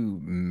can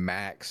do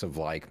max of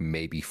like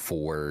maybe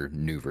 4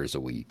 Nuvers a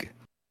week,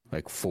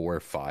 like 4 or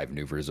 5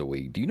 Nuvers a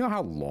week. Do you know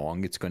how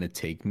long it's going to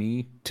take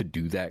me to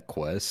do that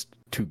quest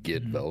to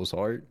get Vel's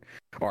heart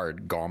or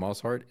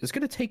Garmoth's heart? It's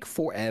going to take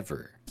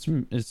forever.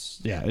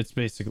 It's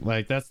basically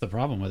like that's the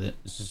problem with it.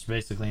 It's just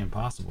basically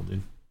impossible,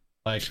 dude.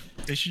 Like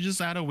they should just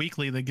add a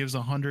weekly that gives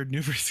 100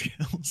 Nuver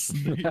skills.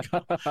 There you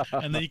go.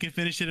 And then you can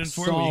finish it in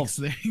 4 weeks.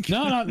 There you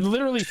go. No,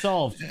 literally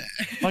solved.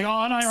 Like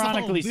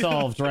unironically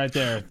solved right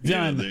there. Done.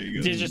 Yeah, there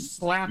you go. You just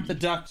slap the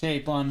duct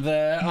tape on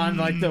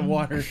like the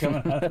water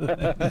coming out of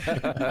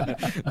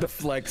The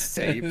flex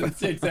tape.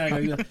 That's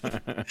exactly.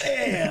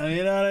 Damn,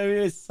 you know what I mean?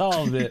 It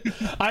solved it.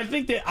 I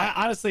think that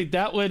honestly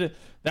that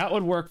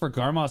would work for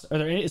Garmoth.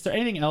 Is there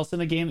anything else in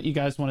the game that you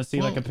guys want to see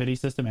like a pity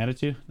system added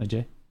to? Like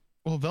Jay?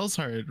 Well,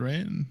 Velshard,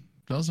 right?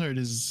 Velshard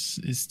is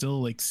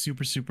still like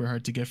super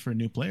hard to get for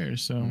new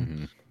players. So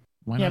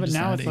why not? Yeah, but just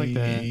now add it's like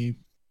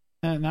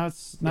Now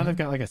they've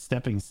got like a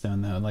stepping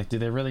stone though. Like, do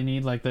they really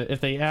need like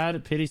if they add a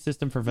pity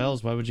system for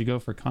Vels, why would you go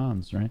for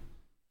cons, right?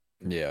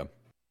 Yeah.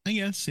 I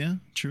guess, yeah,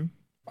 true.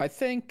 I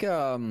think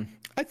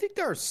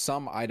there are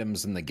some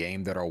items in the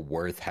game that are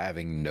worth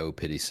having no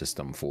pity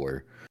system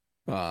for.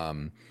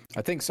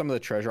 I think some of the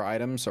treasure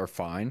items are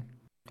fine.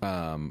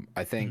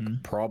 I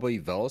think probably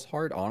Velos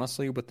Heart,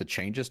 honestly, with the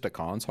changes to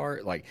Khan's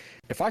Heart, like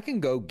if I can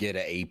go get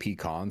an AP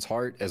Khan's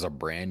Heart as a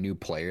brand new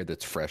player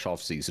that's fresh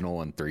off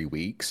seasonal in 3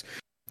 weeks,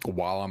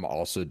 while I'm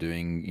also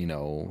doing,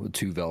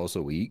 2 Velos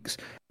a week,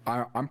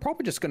 I'm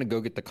probably just going to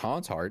go get the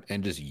Khan's Heart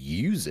and just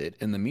use it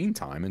in the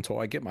meantime until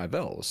I get my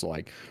Velos.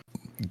 Like,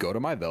 go to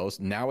my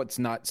Velos. Now it's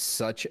not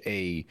such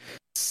a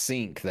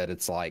sink that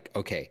it's like,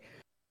 okay,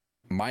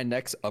 my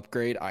next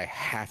upgrade, I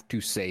have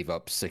to save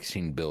up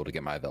 16 bill to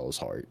get my Velos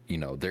Heart.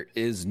 There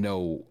is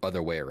no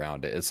other way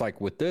around it. It's like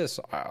with this,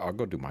 I'll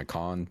go do my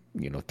con,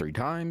 3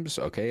 times.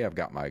 Okay, I've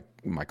got my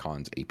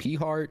con's AP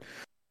Heart.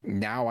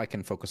 Now I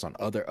can focus on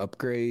other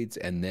upgrades.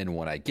 And then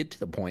when I get to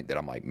the point that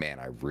I'm like, man,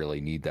 I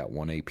really need that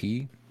 1 AP,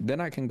 then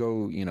I can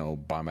go,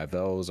 buy my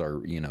Velos or,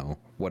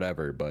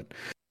 whatever. But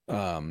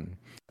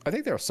I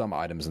think there are some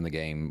items in the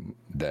game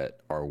that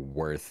are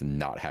worth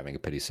not having a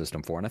pity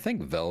system for. And I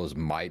think Velos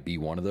might be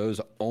one of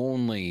those,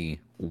 only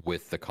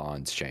with the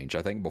cons change.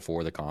 I think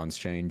before the cons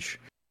change,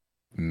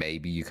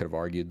 maybe you could have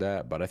argued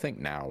that. But I think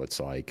now it's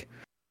like,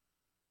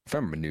 if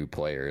I'm a new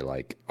player,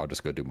 like, I'll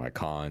just go do my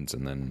cons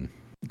and then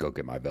go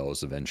get my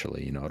Velos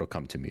eventually. It'll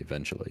come to me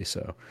eventually.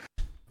 So,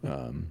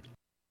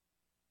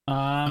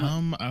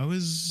 I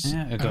was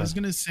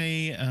gonna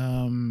say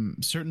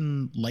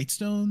certain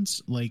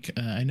lightstones, like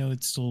I know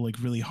it's still like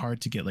really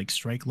hard to get like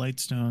strike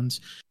lightstones,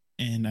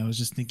 and I was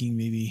just thinking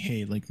maybe,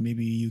 hey, like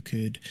maybe you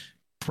could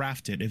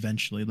craft it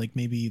eventually, like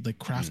maybe like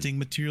crafting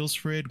materials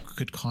for it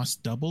could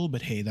cost double,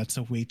 but hey, that's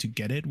a way to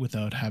get it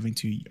without having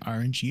to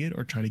RNG it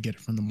or try to get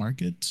it from the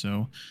market.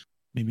 So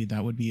maybe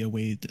that would be a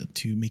way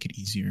to make it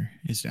easier,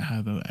 is to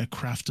have a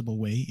craftable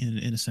way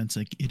in a sense.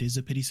 Like it is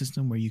a pity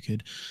system where you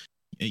could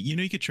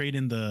trade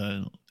in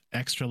the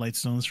extra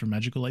lightstones for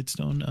magical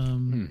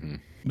lightstone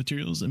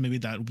materials, and maybe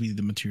that would be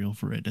the material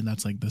for it, and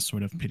that's like the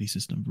sort of pity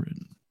system for it.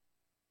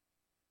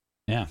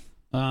 Yeah.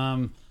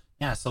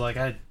 So like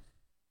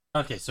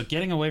so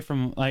getting away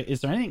from, like,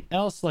 is there anything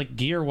else like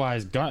gear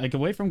wise, like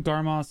away from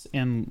Garmos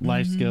and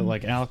life skill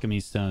like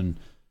Alchemy Stone?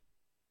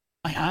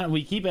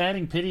 We keep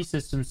adding pity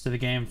systems to the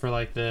game for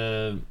like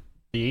the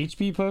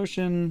HP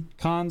potion,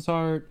 Khan's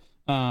Heart.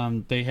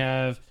 They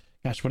have,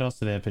 gosh, what else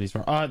do they have pities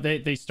for?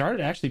 They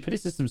started, actually, pity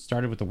systems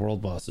started with the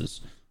world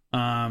bosses.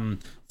 To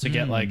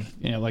get like,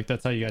 like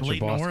that's how you got your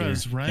boss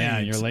auras, gear. Right? Yeah,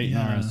 your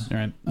latent auras,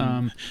 right?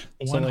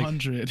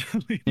 100. So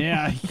like,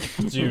 yeah,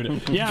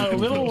 dude. Yeah, a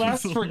little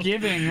less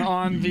forgiving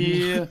on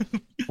the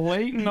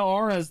latent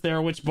auras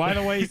there, which, by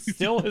the way,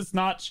 still has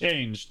not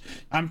changed.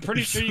 I'm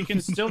pretty sure you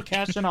can still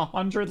cash in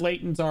 100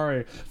 latent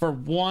aura for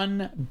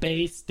 1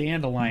 base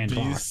dandelion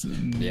box.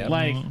 Yeah.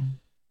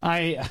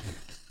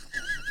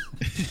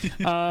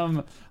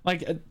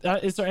 Like,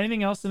 is there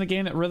anything else in the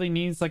game that really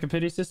needs like a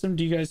pity system?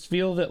 Do you guys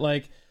feel that,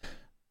 like,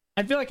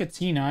 I feel like a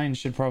T9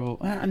 should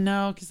probably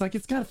no, because like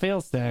it's got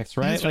fail stacks,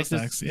 right? Like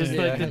stacks,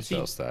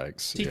 fail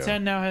stacks.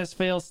 T10 now has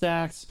fail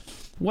stacks.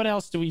 What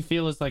else do we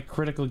feel is like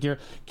critical gear?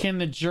 Can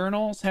the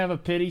journals have a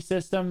pity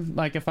system?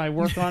 Like if I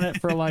work on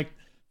it for like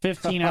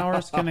 15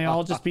 hours, can they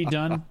all just be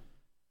done?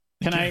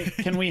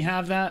 Can we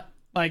have that?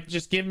 Like,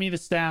 just give me the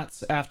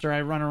stats after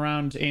I run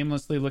around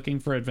aimlessly looking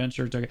for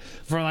adventure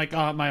for like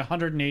my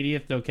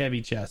 180th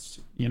Dokebi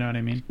chest. You know what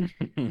I mean?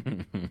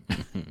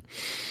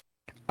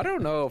 I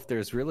don't know if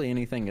there's really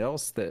anything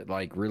else that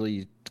like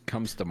really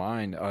comes to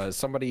mind.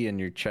 Somebody in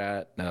your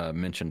chat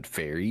mentioned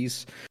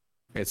fairies.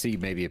 I see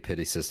maybe a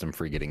pity system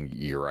for getting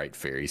your right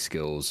fairy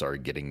skills, or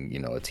getting, a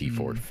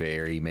T4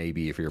 fairy,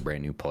 maybe if you're a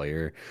brand new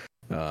player.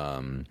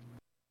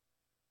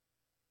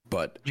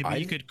 But maybe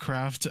you could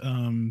craft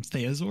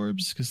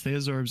Theozorbs, because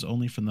Theozorbs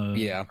only from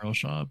the Pearl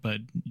Shop, but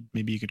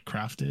maybe you could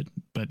craft it,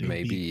 but it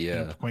would be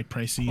quite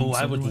pricey. Oh,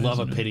 I would love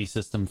a pity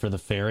system for the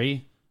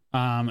fairy,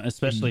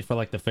 especially for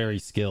like the fairy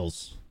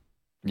skills.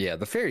 Yeah,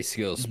 the fairy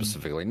skills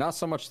specifically, not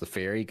so much the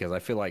fairy, because I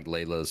feel like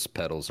Layla's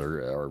petals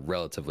are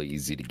relatively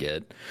easy to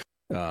get.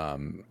 But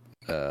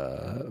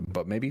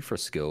maybe for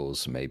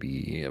skills,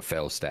 maybe a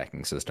fail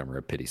stacking system or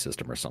a pity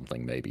system or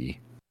something, maybe.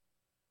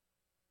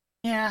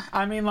 Yeah,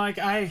 I mean, like,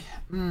 I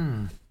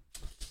don't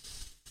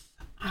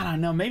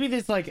know. Maybe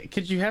there's like,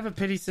 could you have a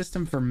pity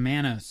system for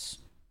Manos?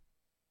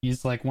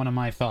 Is like one of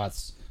my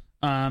thoughts.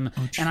 And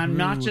I'm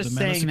not just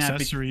saying that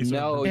because, you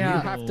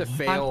have to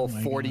fail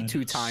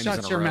 42 times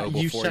in a row.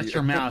 You shut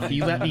your mouth.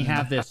 You let me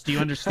have this. Do you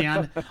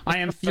understand? I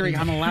am theory.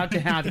 I'm allowed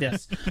to have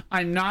this.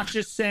 I'm not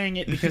just saying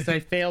it because I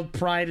failed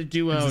Pride of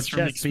Duo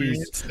chess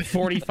piece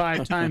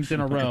 45 times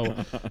in a row,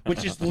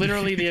 which is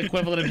literally the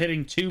equivalent of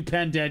hitting 2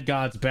 Pen Dead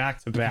Gods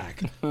back to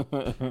back.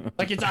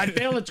 Like, I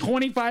failed a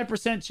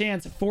 25%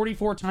 chance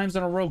 44 times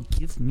in a row.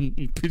 Give me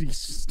a pity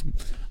system.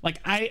 Like,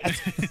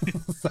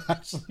 it's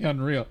actually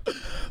unreal.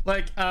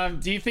 Like,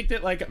 Do you think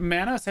that like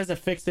Manos has a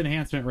fixed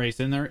enhancement race,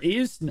 and there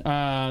is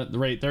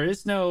there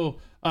is no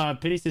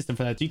pity system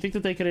for that? Do you think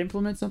that they could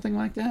implement something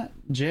like that,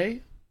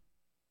 Jay?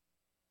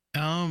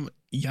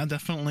 Yeah,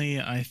 definitely.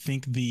 I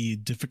think the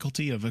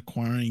difficulty of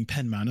acquiring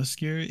Pen Manos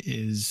gear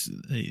is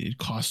it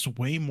costs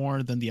way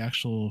more than the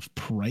actual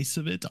price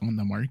of it on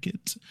the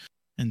market.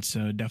 And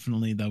so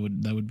definitely that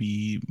would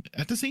be,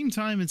 at the same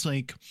time, it's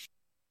like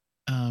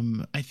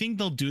I think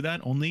they'll do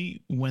that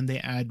only when they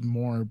add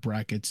more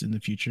brackets in the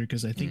future,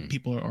 because I think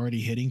people are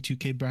already hitting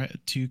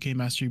 2K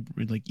mastery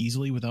like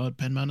easily without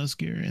Pen Manos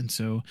gear. And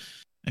so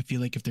I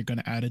feel like if they're going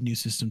to add a new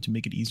system to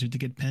make it easier to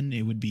get pen,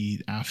 it would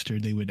be after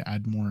they would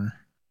add more.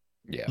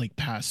 Yeah, like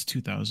past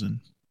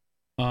 2000.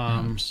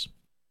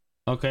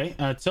 Okay.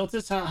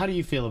 Tiltus, how do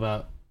you feel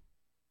about?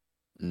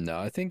 No,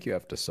 I think you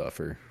have to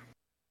suffer.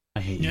 I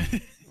hate you.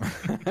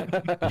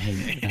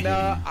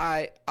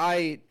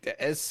 I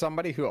as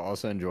somebody who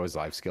also enjoys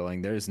life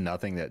skilling, there's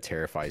nothing that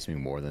terrifies me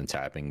more than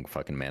tapping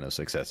fucking Manos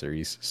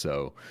accessories.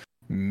 So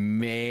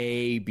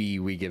maybe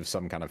we give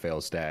some kind of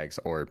fail stacks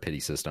or pity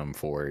system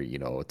for, you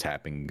know,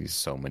 tapping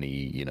so many,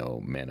 you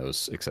know,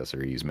 Manos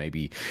accessories.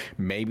 Maybe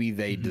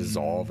they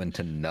dissolve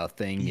into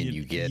nothing and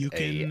you get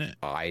an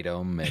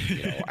item, and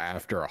you know,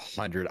 after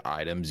 100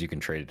 items you can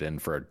trade it in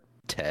for a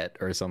Tet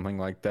or something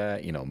like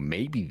that. You know,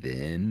 maybe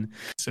then.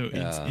 So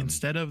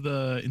instead of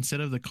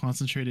the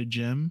concentrated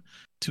gem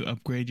to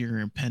upgrade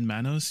your Pen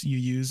Manos, you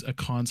use a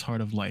Khan's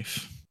Heart of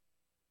Life.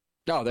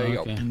 Oh, there you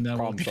go.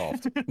 Problem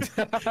solved.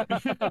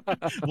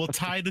 We'll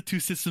tie the two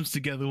systems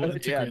together. We'll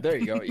yeah, there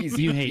you go.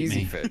 Easy. You hate easy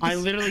me. fix. I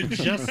literally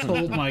just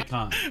sold my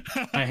Khan.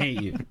 I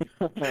hate you.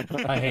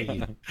 I hate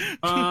you.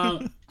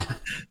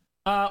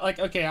 Like,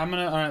 okay, all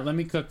right, let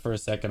me cook for a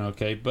second,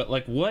 okay? But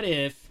like, what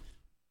if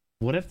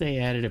they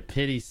added a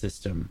pity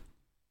system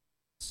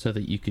so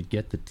that you could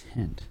get the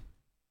tent?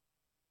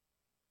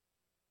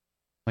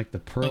 Like the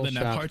Pearl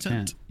Shop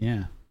tent.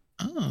 Yeah.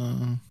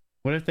 Oh.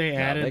 What if they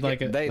added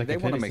they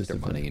want to make their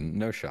money?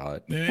 No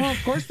shot. Well,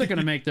 of course they're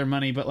gonna make their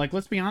money, but like,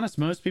 let's be honest.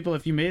 Most people,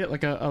 if you made it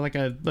like a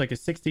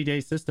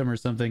 60-day system or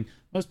something,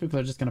 most people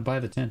are just gonna buy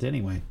the tent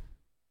anyway.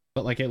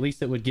 But like, at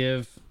least it would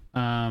give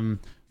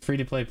free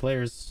to play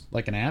players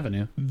like an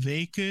avenue.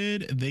 They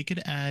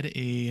could add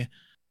a,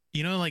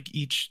 you know, like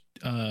each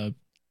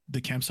the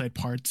campsite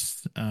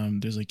parts,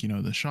 there's like, you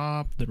know, the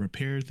shop, the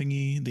repair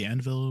thingy, the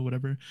anvil,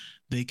 whatever.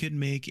 They could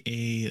make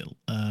a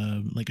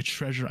like a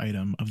treasure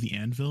item of the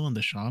anvil and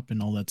the shop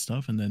and all that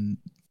stuff, and then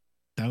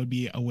that would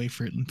be a way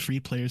for free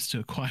players to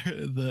acquire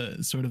the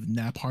sort of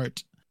nap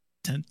heart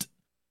tent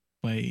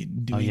by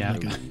doing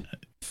like a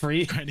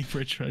free grinding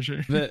for a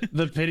treasure.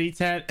 The pity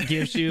tent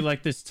gives you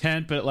like this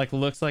tent, but it like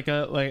looks like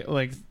a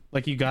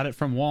like you got it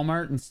from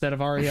Walmart instead of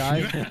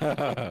REI.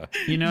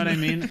 You know what I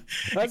mean?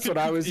 That's what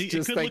I was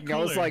just thinking. I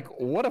was like,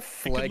 what a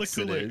flex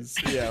it is.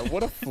 Yeah,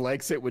 what a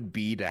flex it would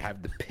be to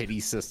have the pity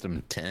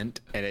system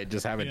tent and it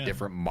just have a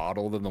different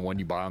model than the one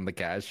you buy on the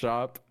cash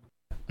shop.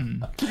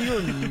 Can you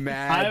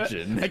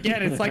imagine?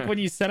 Again, it's like when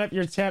you set up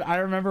your tent. I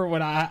remember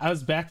when I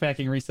was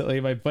backpacking recently,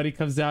 my buddy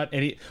comes out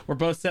and we're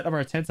both setting up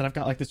our tents, and I've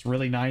got like this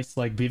really nice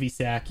like bivy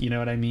sack, you know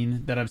what I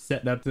mean, that I'm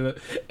setting up to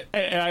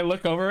and I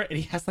look over and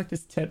he has like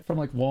this tent from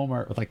like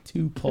Walmart with like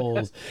 2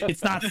 poles.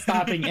 It's not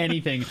stopping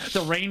anything. The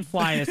rain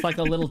fly, it's like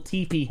a little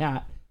teepee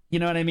hat. You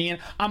know what I mean?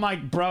 I'm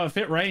like, bro, if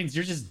it rains,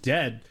 you're just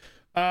dead.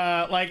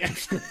 I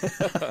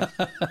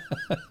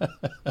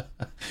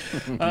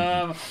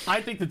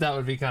think that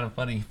would be kind of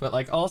funny, but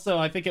like also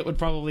I think it would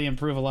probably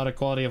improve a lot of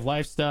quality of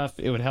life stuff.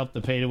 It would help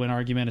the pay to win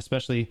argument,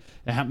 especially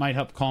it might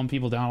help calm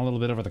people down a little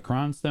bit over the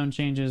Kronstone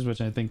changes,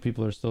 which I think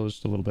people are still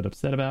just a little bit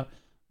upset about.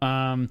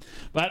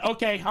 But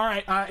okay, all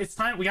right, it's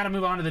time. We got to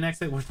move on to the next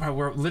thing.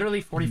 We're literally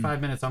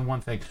 45 minutes on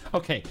one thing.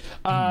 Okay.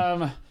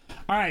 All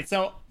right,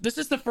 so this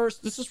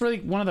is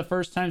really one of the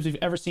first times we've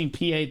ever seen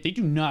PA. They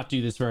do not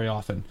do this very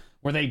often,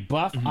 where they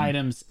buff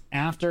items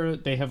after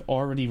they have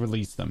already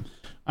released them.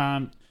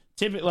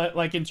 Typically,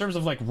 like in terms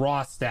of like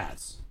raw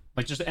stats,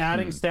 like just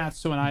adding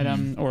stats to an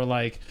item or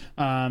like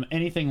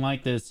anything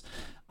like this.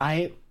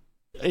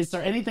 Is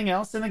there anything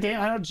else in the game?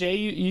 I know,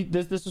 Jay,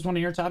 this was one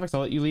of your topics.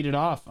 I'll let you lead it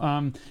off.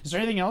 Is there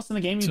anything else in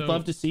the game you'd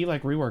love to see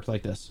like reworked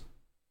like this?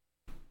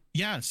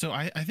 Yeah, so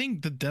I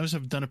think the devs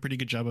have done a pretty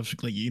good job of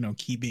like, you know,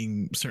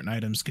 keeping certain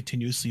items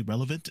continuously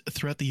relevant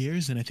throughout the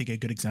years. And I think a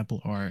good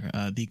example are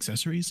the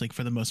accessories. Like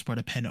for the most part,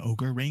 a Pen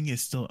Ogre ring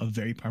is still a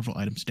very powerful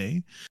item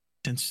today.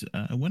 Since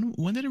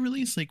when did it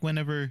release? Like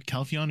whenever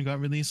Calpheon got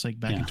released, like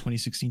back in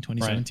 2016,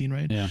 2017,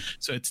 right? Yeah.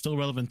 So it's still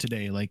relevant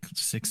today, like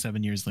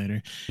 6-7 years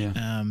later.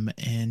 Yeah.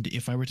 And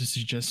if I were to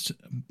suggest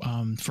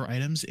for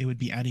items, it would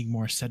be adding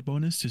more set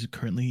bonus to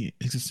currently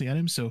existing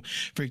items. So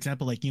for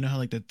example, like, you know how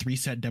like the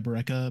 3-set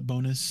Deboreka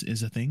bonus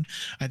is a thing?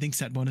 I think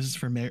set bonuses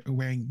for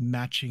wearing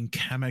matching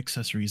cam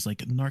accessories like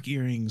Narc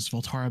earrings,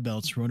 Voltara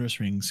belts, Ronos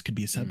rings could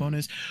be a set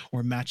bonus,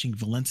 or matching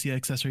Valencia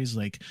accessories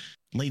like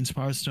Leighton's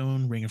Power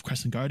Stone, Ring of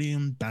Crescent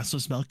Guardian,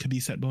 Basilisk Belt could be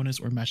set bonus,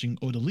 or matching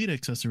Odalita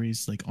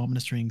accessories like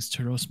Ominous Rings,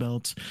 Turos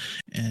Belt,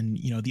 and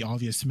the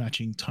obvious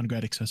matching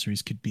Tongrat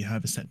accessories could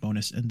have a set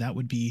bonus, and that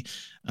would be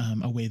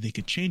a way they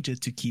could change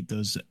it to keep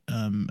those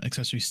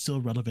accessories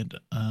still relevant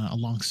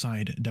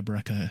alongside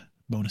Deboreka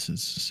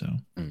bonuses. So.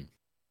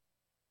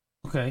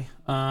 Okay,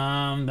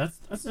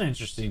 that's an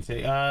interesting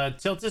take.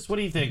 Tiltis, what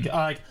do you think?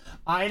 Like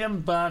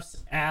item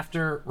buffs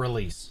after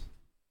release.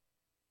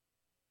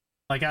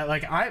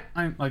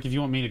 I'm like, if you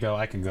want me to go,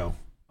 I can go.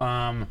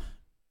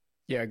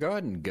 Yeah, go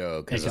ahead and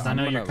go, because I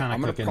know you're kind of.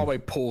 I'm gonna probably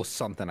pull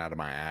something out of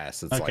my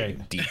ass. It's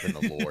like deep in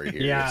the lore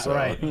here. Yeah, so.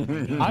 Right.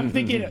 I'm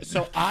thinking.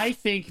 So I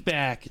think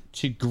back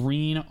to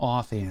green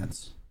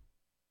offhands.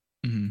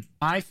 Mm-hmm.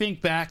 I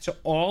think back to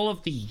all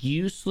of the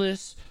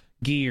useless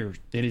gear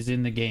that is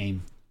in the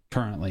game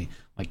currently,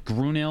 like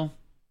Grunil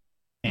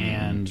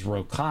and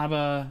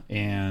Rokaba,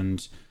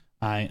 and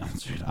I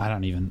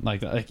don't even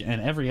like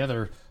and every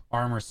other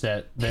armor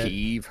set that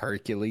Heave,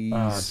 Hercules.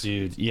 Oh,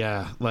 dude,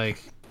 yeah,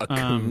 like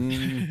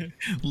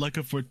Luck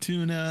of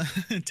Fortuna,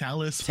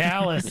 Talus.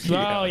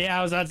 Oh yeah,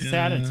 I was about to say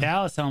I had a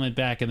Talus helmet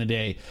back in the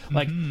day.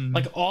 Like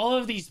like all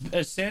of these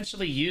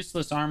essentially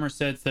useless armor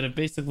sets that have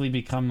basically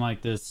become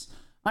like this.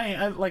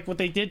 I like what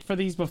they did for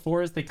these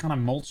before is they kind of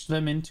mulched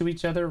them into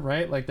each other,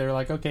 right? Like they're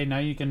like, okay, now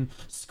you can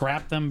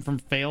scrap them from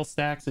fail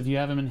stacks if you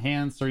have them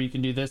enhanced, or you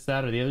can do this,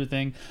 that, or the other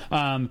thing.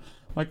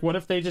 Like what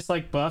if they just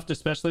like buffed,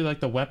 especially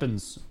like the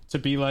weapons, to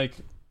be like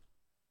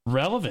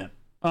relevant?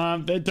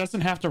 It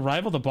doesn't have to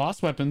rival the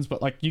boss weapons,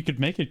 but like you could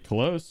make it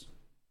close,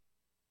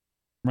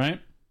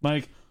 right?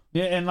 Like.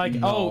 Yeah, and like,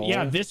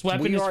 no, this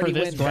weapon is for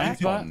this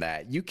back on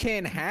that. You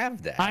can't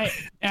have that.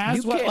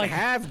 You can't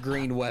have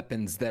green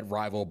weapons that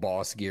rival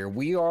boss gear.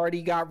 We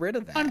already got rid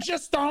of that. I'm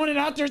just throwing it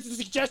out there as a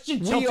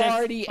suggestion. We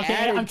already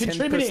added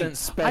 10%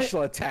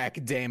 special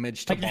attack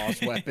damage to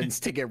boss weapons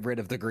to get rid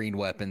of the green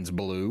weapons,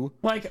 Blue.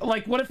 Like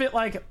what if it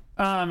like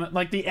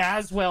the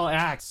Aswell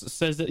axe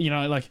says that,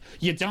 like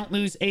you don't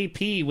lose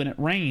AP when it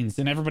rains,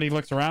 and everybody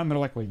looks around and they're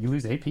like, wait, you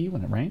lose AP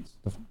when it rains?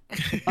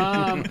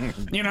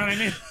 You know what I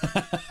mean?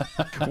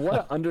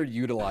 What an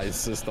underutilized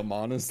system,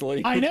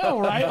 honestly. I know,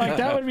 right? Like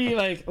that would be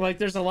like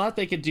there's a lot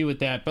they could do with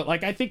that, but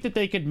like I think that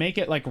they could make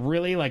it like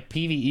really like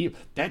PvE.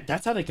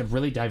 That's how they could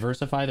really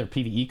diversify their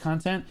PvE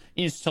content,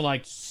 is to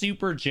like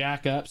super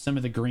jack up some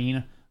of the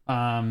green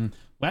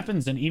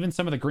weapons and even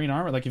some of the green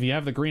armor. Like if you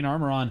have the green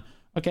armor on,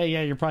 okay,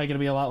 yeah, you're probably going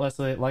to be a lot less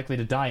likely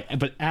to die,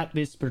 but at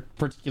this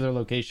particular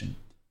location.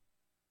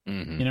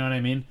 Mm-hmm. You know what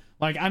I mean?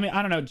 Like, I mean,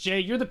 I don't know, Jay,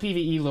 you're the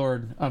PvE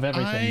lord of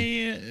everything.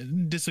 I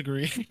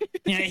disagree.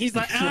 Yeah, he's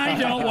like, I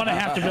don't want to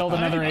have to build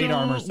another 8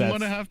 armor sets.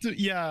 Want to have to?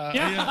 Yeah.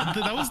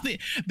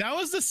 That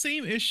was the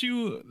same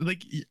issue,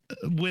 like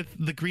with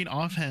the green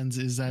offhands,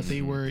 is that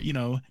they were,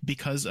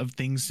 because of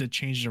things that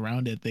changed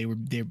around it, they were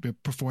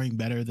performing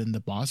better than the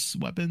boss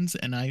weapons,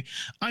 and I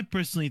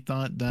personally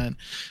thought that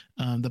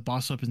the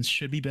boss weapons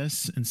should be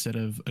best instead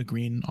of a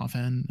green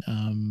offhand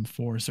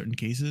for certain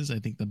cases. I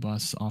think the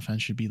boss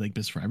offhand should be like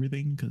best for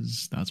everything,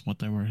 because that's what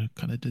they were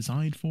kind of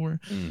designed for.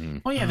 Mm-hmm.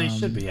 Oh yeah, they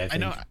should be. I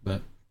think, know,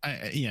 but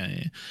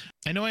I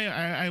know.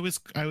 I was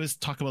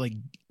talking about like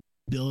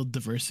build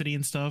diversity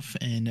and stuff,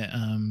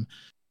 and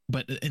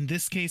but in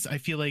this case, I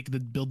feel like the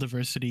build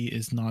diversity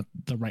is not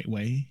the right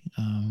way,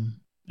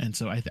 and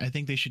so I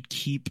think they should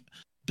keep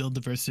build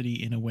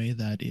diversity in a way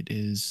that it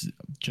is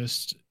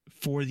just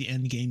for the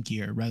end game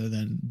gear rather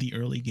than the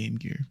early game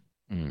gear.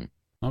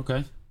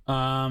 Okay.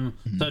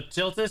 So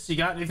Tiltis, you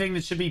got anything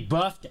that should be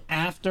buffed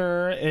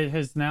after it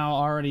has now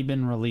already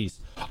been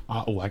released?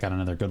 I got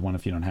another good one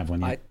if you don't have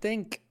one yet. I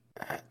think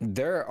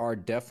there are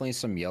definitely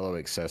some yellow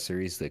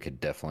accessories that could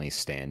definitely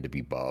stand to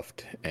be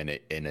buffed in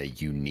a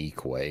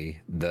unique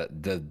way.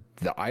 The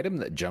item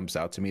that jumps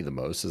out to me the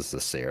most is the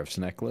Seraph's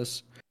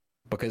necklace,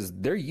 because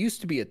there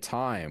used to be a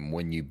time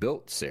when you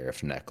built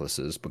Seraph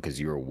necklaces because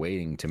you were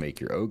waiting to make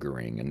your ogre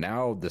ring, and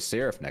now the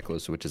Seraph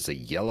necklace, which is a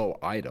yellow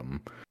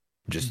item,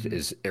 just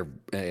is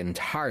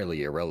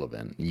entirely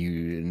irrelevant.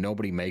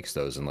 Nobody makes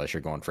those unless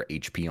you're going for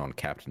HP on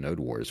Captain Node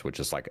Wars, which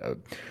is like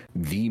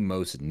the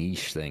most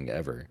niche thing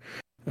ever.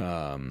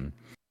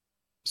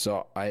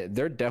 So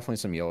there are definitely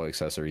some yellow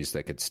accessories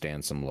that could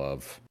stand some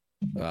love.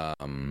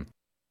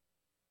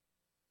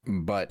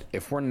 But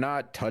if we're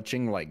not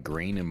touching like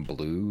green and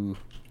blue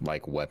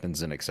like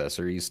weapons and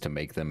accessories to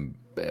make them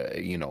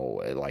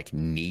like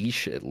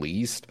niche at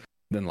least,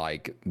 then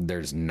like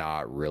there's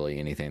not really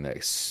anything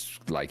that's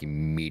like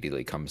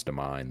immediately comes to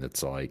mind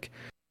that's like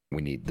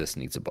this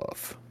needs a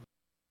buff.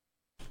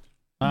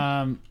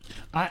 I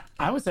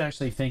was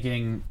actually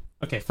thinking,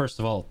 okay, first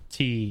of all,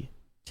 T10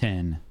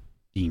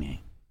 Dine.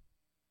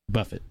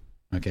 Buff it.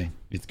 Okay,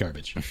 it's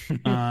garbage.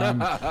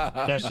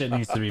 That shit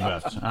needs to be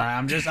buffed. All right,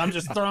 I'm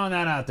just throwing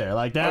that out there.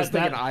 Like that. I was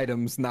thinking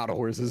items, not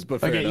horses, but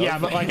fair enough. Yeah,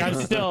 but like I'm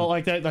still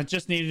like that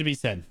just needed to be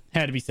said.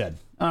 Had to be said.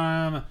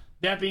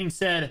 That being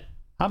said,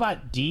 how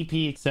about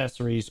DP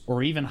accessories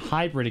or even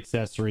hybrid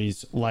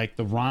accessories like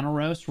the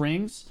Rhonoros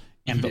rings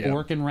and the Yeah.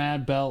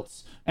 Orkinrad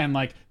belts, and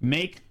like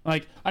make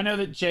like I know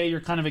that Jay,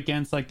 you're kind of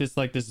against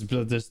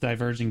this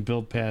diverging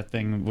build path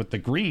thing with the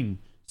green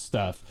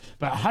stuff,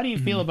 but how do you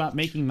feel about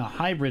making the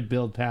hybrid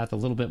build path a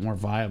little bit more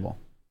viable?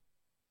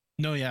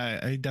 No, yeah,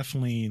 I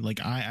definitely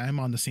like I'm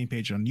on the same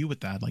page on you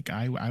with that. Like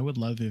I would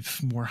love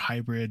if more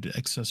hybrid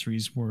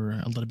accessories were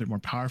a little bit more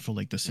powerful,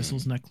 like the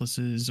Sissels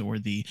necklaces or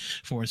the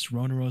Forest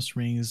Rhonaros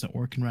rings, the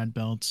Orkinrad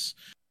belts.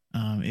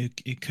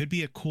 It could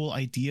be a cool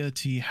idea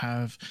to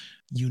have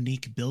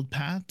unique build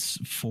paths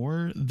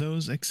for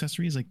those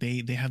accessories. Like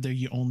they have their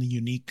only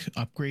unique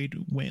upgrade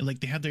way.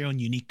 Like they have their own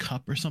unique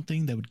cup or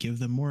something that would give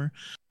them more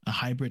a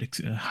hybrid.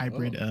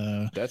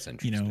 That's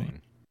interesting. You know,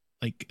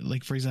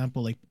 like for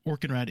example, like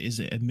Orkinrad is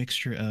a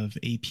mixture of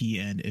AP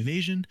and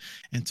evasion,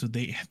 and so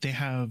they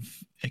have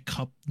a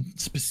cup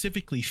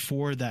specifically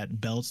for that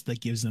belt that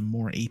gives them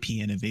more AP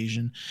and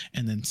evasion,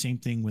 and then same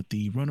thing with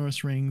the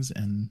Rhonaros rings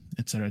and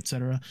et cetera, et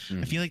cetera.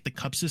 I feel like the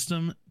cup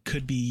system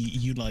could be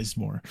utilized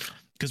more,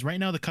 because right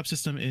now the cup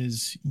system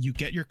is you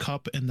get your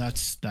cup and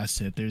that's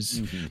it.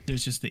 There's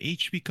just the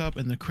HP cup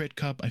and the crit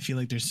cup. I feel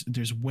like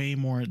there's way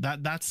more.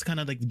 That's kind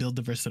of like the build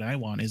diversity I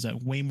want, is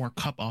that way more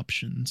cup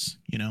options,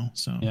 you know?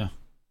 So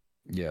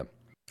yeah,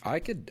 I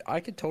could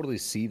totally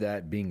see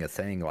that being a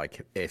thing.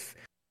 Like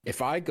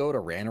if I go to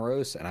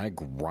Ranaros and I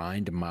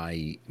grind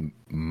my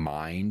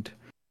mind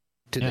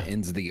to the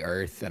ends of the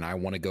earth and I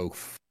want to go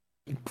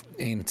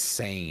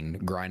insane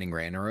grinding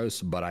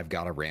Ranaros, but I've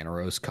got a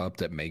Ranaros cup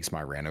that makes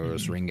my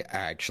Ranaros ring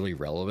actually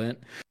relevant,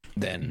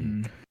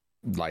 then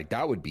like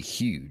that would be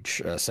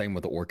huge. Same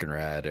with the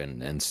Orkinrad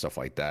and stuff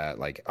like that.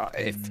 Like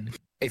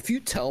if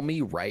you tell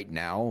me right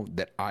now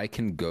that I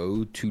can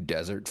go to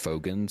Desert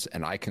Fogans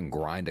and I can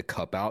grind a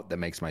cup out that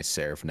makes my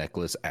Seraph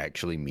necklace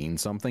actually mean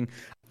something,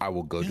 I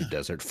will go to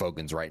Desert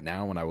Fogans right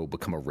now, and I will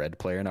become a red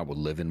player, and I will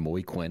live in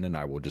Moy Quinn, and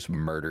I will just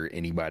murder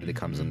anybody that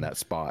comes in that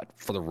spot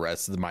for the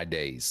rest of my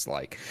days.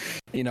 Like,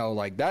 you know,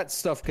 like that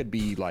stuff could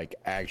be like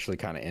actually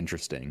kind of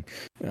interesting.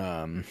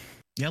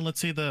 Yeah, let's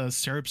say the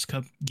Seraph's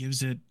Cup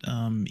gives it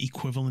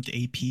equivalent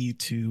AP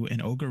to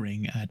an Ogre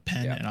Ring at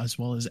Pen, and as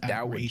well as at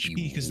HP,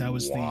 because that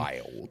was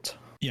wild.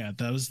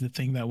 That was the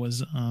thing that was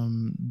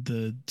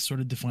the sort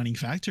of defining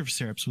factor for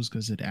Seraphs, was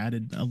because it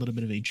added a little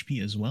bit of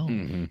HP as well.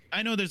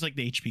 I know there's like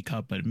the HP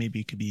cup, but maybe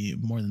it could be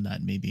more than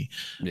that, maybe.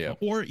 Yeah.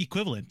 Or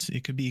equivalent.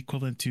 It could be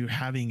equivalent to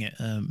having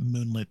a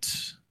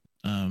Moonlit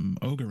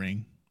Ogre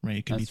Ring. Right,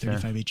 it could be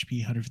 35 HP,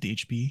 150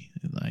 HP.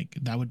 Like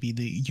that would be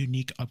the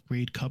unique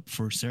upgrade cup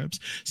for Seraphs.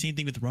 Same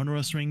thing with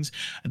Rhonaros rings.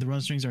 The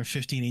Rhonaros rings are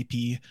 15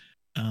 AP,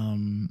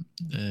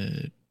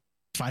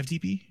 5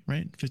 DP,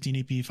 right? 15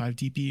 AP, 5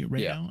 DP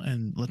right now.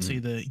 And let's say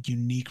the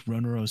unique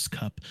Rhonaros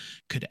cup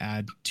could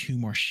add 2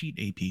 more sheet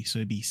AP, so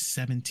it'd be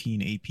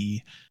 17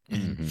 AP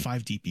and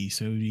 5 DP.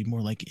 So it would be more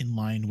like in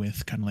line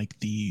with kind of like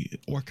the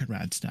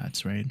Orkinrad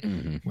stats, right?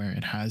 Where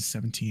it has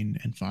 17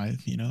 and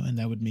 5, you know, and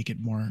that would make it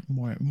more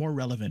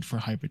relevant for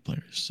hybrid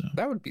players. So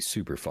that would be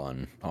super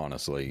fun,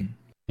 honestly.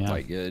 Yeah.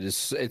 Like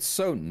it's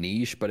so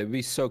niche, but it'd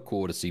be so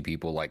cool to see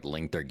people like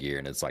link their gear,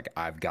 and it's like,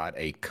 I've got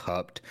a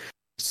cupped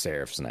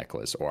Seraph's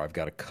necklace, or I've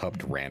got a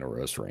cupped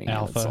Ranaros ring.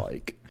 Alpha. And it's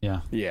like,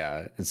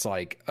 it's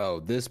like, oh,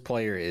 this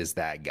player is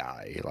that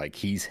guy. Like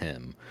he's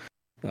him.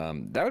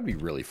 That would be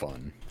really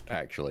fun,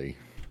 actually.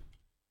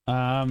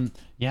 I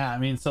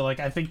mean, so like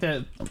I think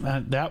that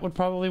that would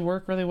probably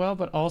work really well,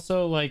 but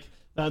also like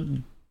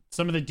some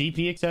of the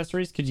DP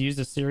accessories could use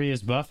a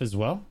serious buff as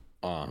well.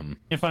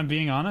 If I'm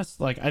being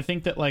honest, like I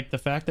think that like the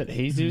fact that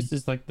Jesus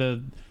is like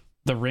the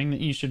ring that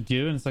you should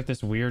do, and it's like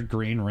this weird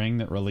green ring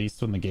that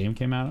released when the game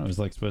came out. It was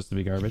like supposed to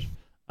be garbage.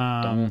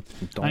 I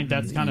think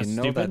that's kind of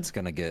stupid. You know that's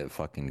gonna get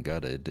fucking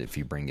gutted if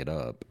you bring it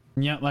up.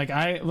 Yeah, like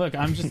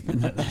I'm just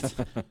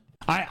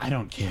I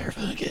don't care.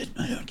 Fuck it,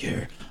 I don't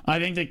care. I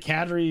think that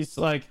Cadres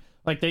like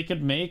they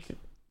could make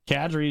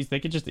Cadres. They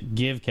could just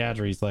give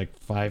Cadres like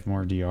 5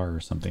 more DR or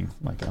something.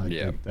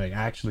 They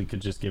actually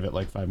could just give it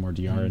like 5 more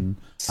DR, and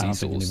I don't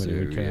think anybody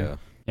would care.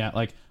 Yeah,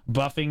 like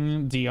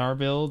buffing DR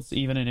builds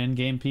even in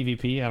in-game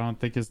PvP, I don't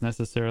think is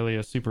necessarily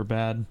a super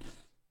bad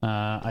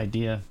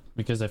idea,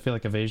 because I feel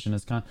like evasion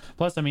is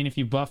plus, I mean, if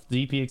you buff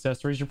DP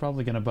accessories, you're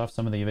probably going to buff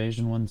some of the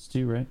evasion ones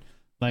too, right?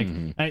 Like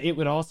it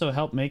would also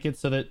help make it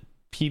so that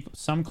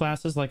some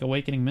classes like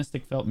Awakening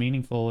Mystic felt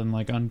meaningful in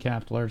like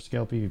uncapped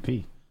large-scale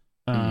PvP.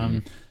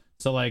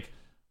 So like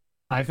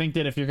I think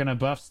that if you're going to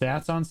buff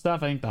stats on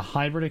stuff, I think the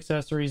hybrid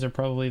accessories are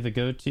probably the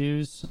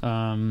go-tos,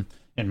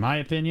 in my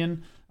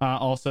opinion.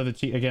 Also the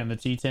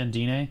T10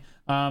 Dine.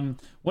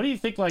 What do you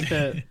think? Like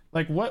the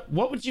like what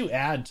would you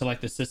add to like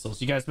the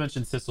Sissels? You guys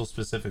mentioned Sissels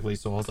specifically,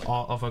 so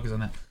I'll focus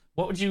on that.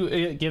 What would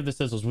you give the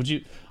Sissels? Would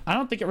you? I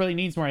don't think it really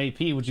needs more AP.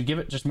 Would you give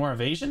it just more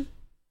evasion?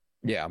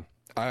 Yeah,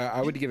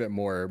 I would give it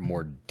more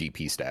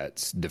DP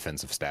stats,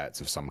 defensive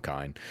stats of some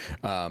kind.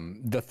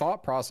 The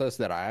thought process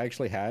that I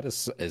actually had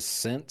is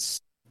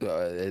since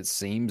it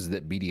seems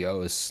that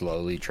BDO is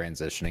slowly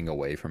transitioning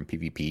away from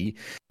PvP.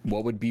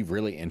 What would be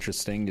really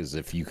interesting is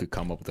if you could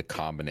come up with a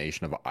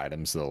combination of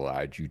items that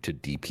allowed you to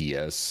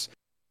DPS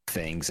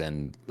things,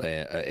 and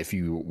if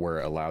you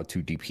were allowed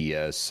to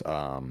DPS,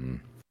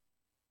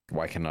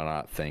 why can I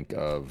not think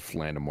of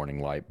Land of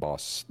Morning Light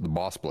the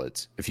boss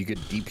blitz? If you could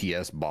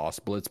DPS boss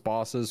blitz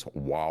bosses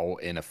while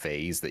in a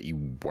phase that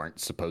you weren't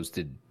supposed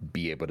to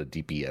be able to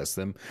DPS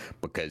them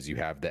because you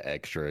have the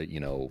extra,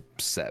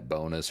 set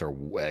bonus or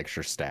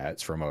extra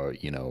stats from a,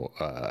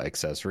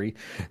 accessory,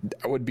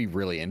 that would be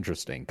really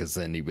interesting, because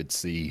then you would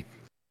see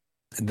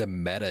the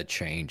meta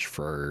change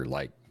for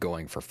like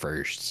going for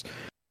firsts.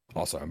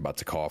 Also, I'm about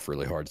to cough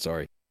really hard.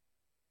 Sorry.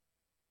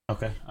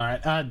 Okay. All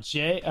right.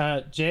 Jay,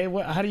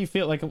 how do you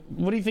feel? Like,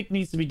 what do you think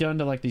needs to be done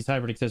to like these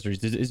hybrid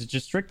accessories? Is it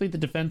just strictly the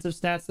defensive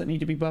stats that need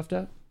to be buffed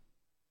up?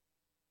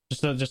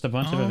 Just a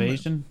bunch of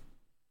evasion?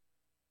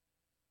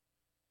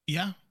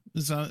 Yeah.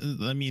 So,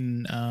 I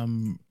mean,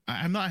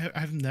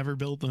 I've never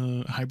built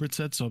a hybrid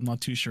set, so I'm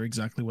not too sure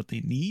exactly what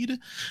they need.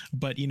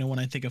 But, when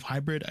I think of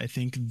hybrid, I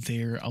think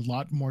they're a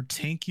lot more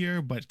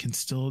tankier, but can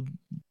still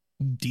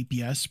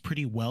DPS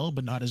pretty well,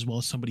 but not as well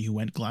as somebody who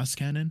went glass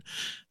cannon,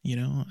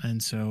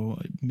 and so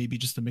maybe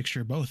just a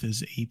mixture of both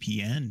is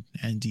AP and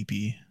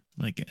DP,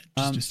 like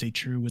just to stay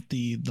true with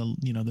the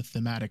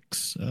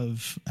thematics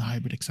of a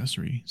hybrid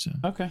accessory. So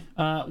okay,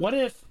 what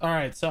if, all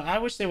right, so I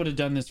wish they would have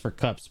done this for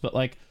cups, but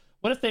like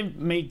what if they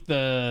make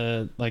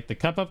the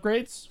cup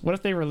upgrades, what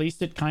if they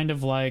released it kind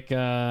of like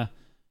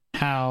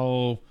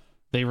how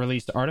they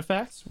released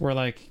artifacts, where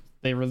like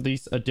they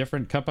release a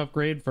different cup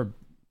upgrade for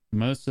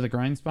most of the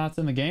grind spots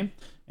in the game,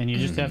 and you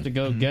just have to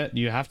go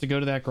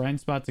to that grind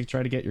spot to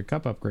try to get your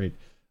cup upgrade.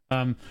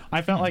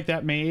 I felt like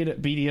that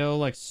made BDO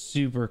like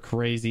super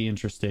crazy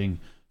interesting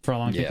for a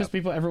long time,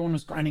 because everyone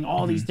was grinding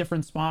all these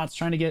different spots,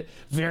 trying to get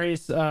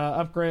various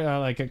upgrade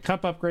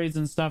cup upgrades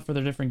and stuff for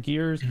their different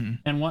gears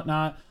and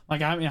whatnot.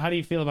 Like, I mean, how do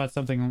you feel about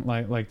something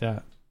like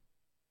that?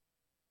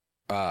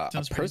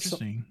 Sounds pretty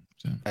interesting.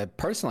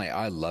 Personally,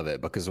 I love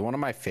it, because one of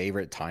my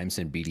favorite times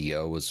in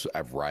BDO was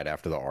right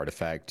after the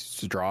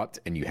artifact dropped,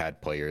 and you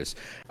had players.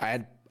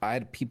 I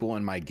had people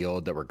in my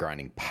guild that were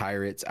grinding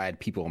pirates. I had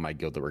people in my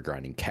guild that were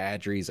grinding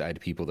cadres. I had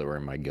people that were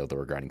in my guild that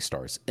were grinding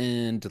Stars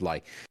End.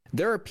 Like,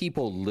 there are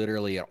people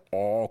literally at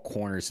all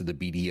corners of the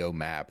BDO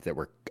map that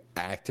were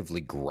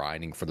actively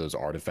grinding for those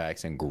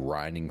artifacts and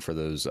grinding for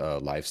those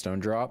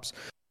lifestone drops.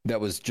 That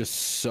was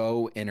just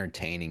so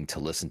entertaining to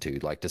listen to,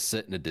 like to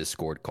sit in a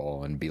Discord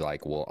call and be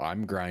like, well,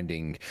 I'm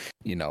grinding,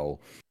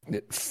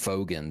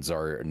 Fogans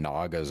or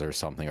Nagas or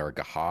something, or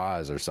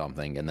Gahas or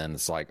something. And then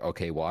it's like,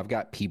 okay, well, I've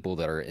got people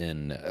that are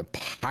in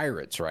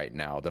pirates right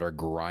now that are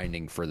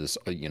grinding for this,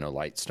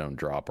 Lightstone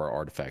drop or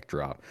artifact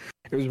drop.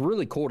 It was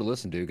really cool to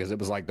listen to, because it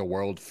was like the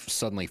world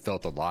suddenly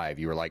felt alive.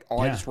 You were like,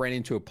 I just ran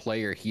into a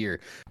player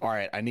here. All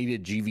right, I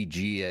needed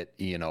GVG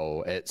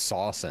at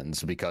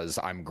Sawsons because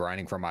I'm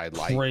grinding for my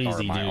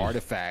my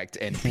artifact,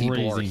 and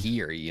people are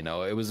here.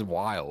 It was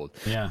wild.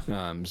 Yeah.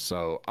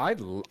 So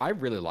I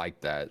really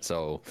liked that.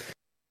 So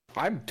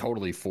I'm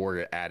totally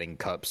for adding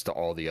cups to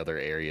all the other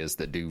areas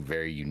that do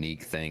very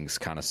unique things,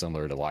 kind of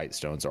similar to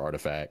Lightstones or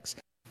artifacts.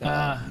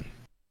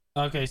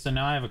 Okay, so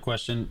now I have a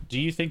question.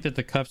 Do you think that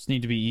the cups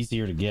need to be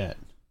easier to get?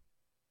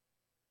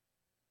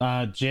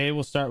 Jay,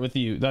 we'll start with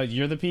you.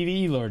 You're the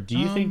PvE Lord. Do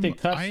you think that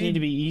cups need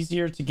to be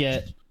easier to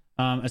get,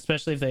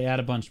 especially if they add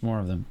a bunch more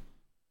of them?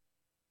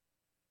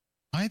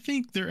 I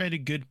think they're at a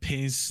good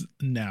pace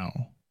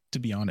now, to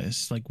be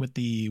honest. Like with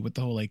the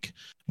whole like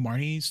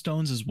Marnie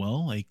stones as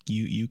well. Like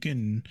you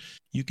can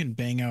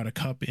bang out a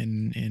cup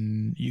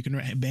you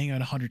can bang out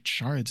 100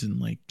 shards in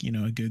like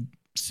a good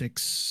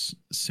six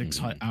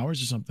hot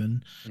hours or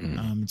something.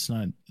 It's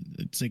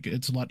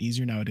a lot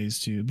easier nowadays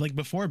to, like,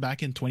 before,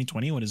 back in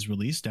 2020 when it was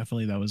released,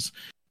 definitely that was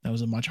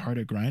a much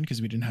harder grind,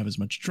 because we didn't have as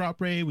much drop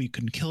rate, we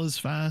couldn't kill as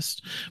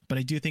fast. But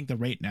I do think that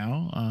right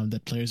now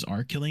that players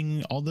are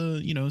killing all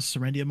the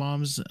Serendia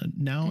moms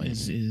now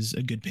is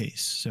a good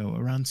pace, so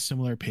around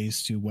similar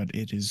pace to what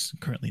it is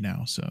currently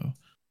now. So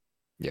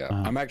yeah,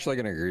 I'm actually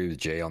going to agree with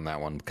Jay on that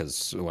one,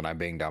 because when I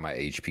banged down my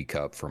HP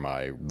cup for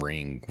my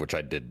ring, which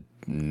I did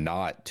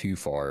not too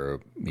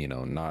far,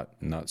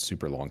 not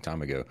super long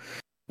time ago,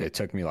 it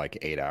took me like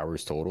 8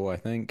 hours total. I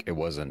think it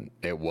wasn't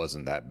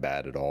that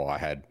bad at all. I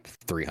had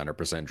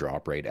 300%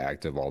 drop rate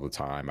active all the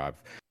time.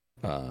 I've,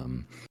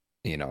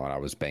 and I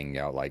was banging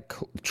out like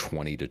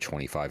 20 to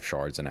 25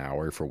 shards an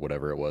hour for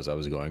whatever it was I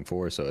was going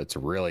for. So it's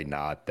really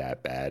not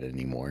that bad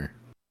anymore.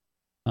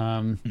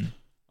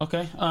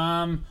 Okay.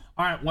 All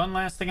right. One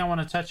last thing I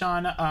want to touch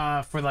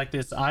on for like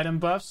this item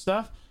buff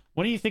stuff.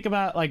 What do you think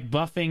about like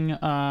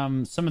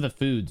buffing some of the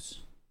foods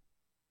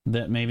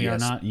that maybe are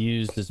not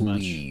used as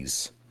much?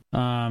 Please.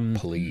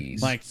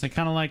 Like, so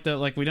kind of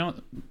like we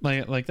don't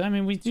like I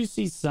mean, we do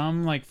see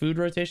some like food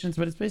rotations,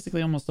 but it's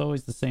basically almost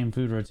always the same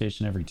food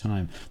rotation every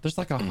time. There's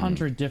like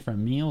 100 different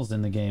meals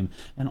in the game,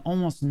 and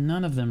almost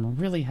none of them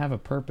really have a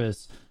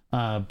purpose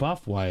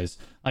buff wise.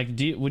 Like,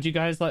 would you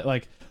guys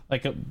like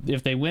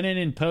if they went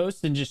in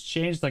post and just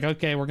changed, like,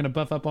 okay, we're gonna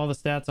buff up all the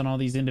stats on all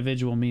these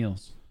individual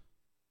meals?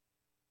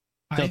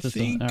 I guess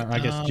Jay,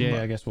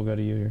 I guess we'll go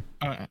to you here.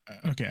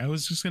 Okay, I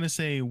was just gonna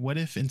say, what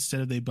if instead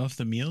of they buff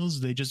the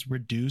meals, they just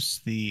reduce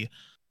the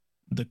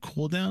the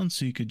cooldown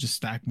so you could just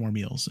stack more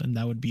meals, and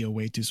that would be a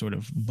way to sort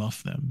of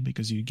buff them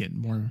because you get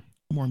more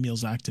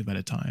meals active at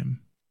a time.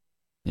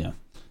 Yeah.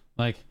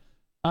 Like,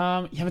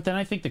 yeah, but then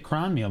I think the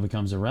cron meal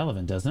becomes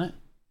irrelevant, doesn't it?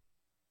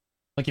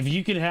 Like, if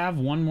you could have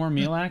one more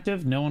meal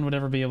active, no one would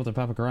ever be able to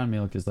pop a cron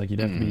meal because, like,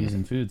 you'd have to be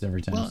using foods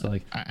every time. Well, so,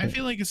 like, I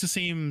feel like it's the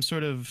same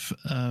sort of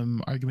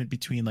argument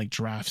between like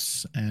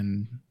drafts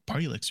and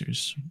party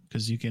elixirs,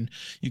 because you can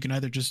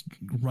either just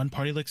run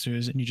party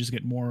elixirs and you just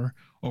get more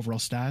overall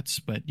stats,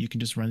 but you can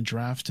just run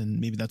draft and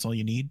maybe that's all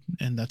you need.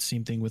 And that's the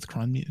same thing with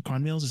cron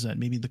meals, is that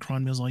maybe the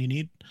cron meal is all you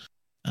need.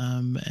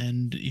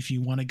 And if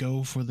you want to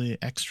go for the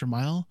extra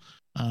mile,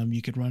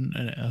 you could run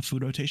a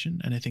food rotation,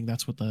 and I think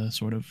that's what the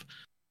sort of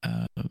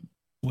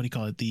what do you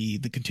call it, the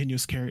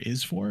continuous care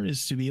is for,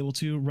 is to be able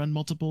to run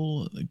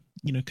multiple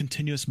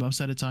continuous buffs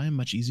at a time,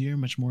 much easier,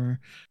 much more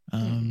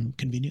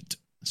convenient.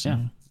 So, yeah,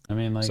 I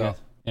mean, like,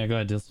 yeah, go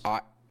ahead, Dils.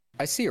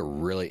 I see a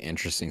really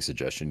interesting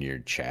suggestion in your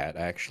chat,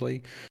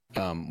 actually.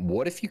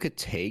 What if you could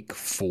take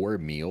 4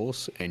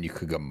 meals and you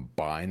could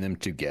combine them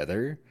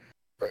together,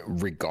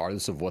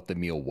 regardless of what the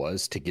meal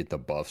was, to get the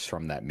buffs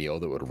from that meal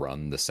that would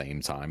run the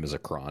same time as a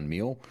cron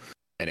meal,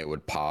 and it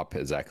would pop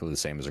exactly the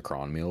same as a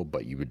cron meal,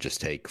 but you would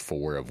just take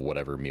 4 of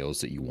whatever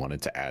meals that you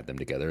wanted to add them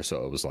together.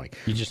 So it was like,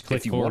 you just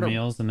click 4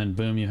 meals and then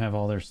boom, you have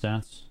all their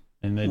stats,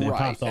 and then it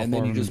pops all 4 and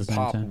then you of them just at the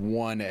pop same time.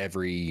 one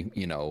every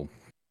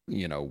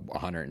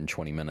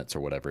 120 minutes or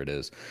whatever it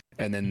is,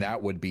 and then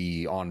that would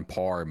be on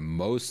par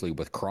mostly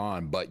with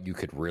cron, but you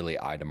could really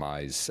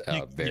itemize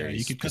very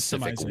you could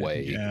specific customize it.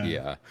 way.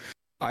 Yeah.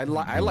 I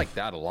like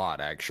that a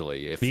lot,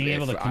 actually. Being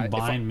able to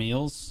combine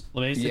meals,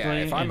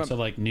 basically, into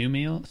like new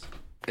meals.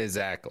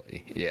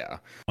 Exactly. Yeah.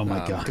 Oh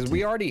my god. Because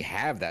we already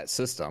have that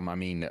system. I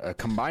mean,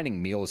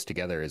 combining meals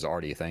together is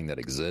already a thing that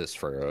exists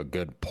for a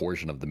good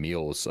portion of the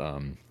meals.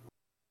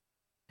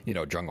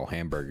 Jungle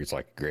Hamburger is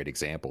like a great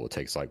example. It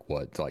takes like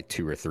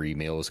 2 or 3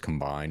 meals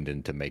combined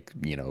and to make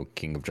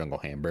King of Jungle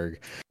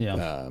Hamburg.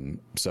 Yeah.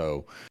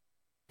 So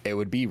it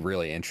would be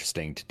really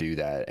interesting to do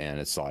that, and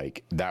it's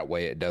like that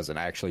way it doesn't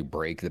actually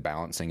break the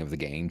balancing of the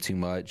game too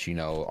much.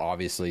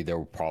 Obviously there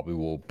probably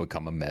will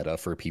become a meta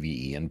for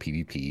PvE and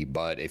PvP,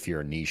 but if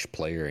you're a niche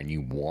player and you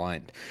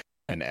want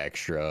an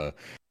extra,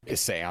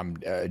 say I'm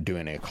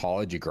doing an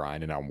ecology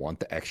grind and I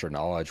want the extra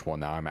knowledge, well,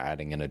 now I'm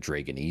adding in a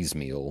Dragonese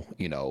meal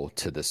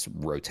to this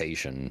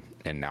rotation,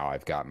 and now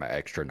I've got my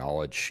extra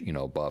knowledge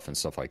buff and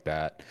stuff like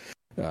that.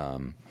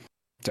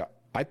 So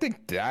I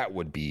think that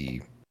would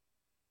be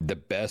the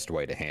best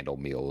way to handle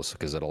meals,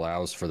 because it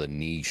allows for the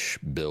niche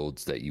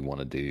builds that you want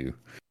to do,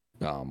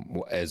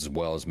 as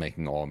well as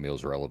making all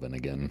meals relevant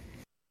again.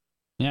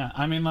 Yeah,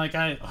 I mean, like,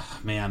 like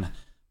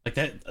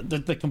that.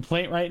 The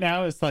complaint right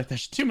now is like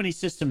there's too many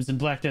systems in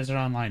Black Desert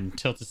Online.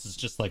 Tiltus is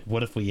just like,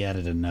 what if we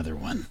added another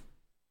one?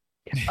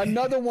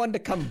 Another one to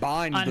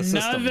combine the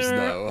systems,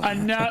 though.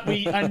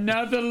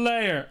 Another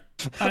layer.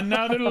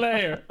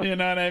 You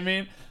know what I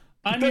mean?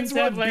 That's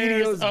what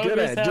BDO's good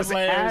at. Just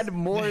layers. add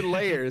more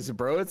layers,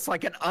 bro. It's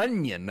like an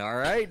onion, all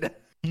right?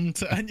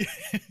 It's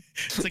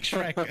like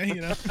Shrek,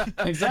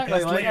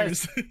 Exactly. Like,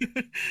 layers.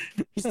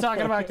 he's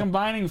talking about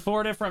combining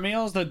 4 different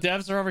meals. The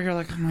devs are over here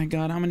like, oh my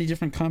god, how many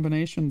different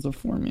combinations of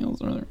 4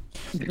 meals are there?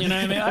 You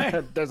know what I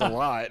mean? There's a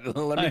lot.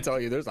 Let me tell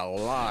you, there's a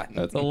lot.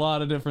 That's a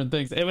lot of different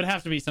things. It would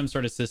have to be some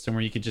sort of system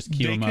where you could just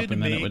queue them up,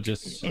 and then it would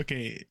just...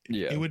 Okay,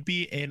 yeah. It would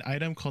be an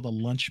item called a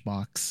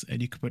lunchbox, and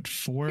you could put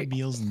 4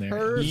 meals in there.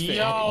 Perfect.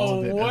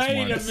 Yo,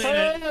 wait a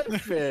minute.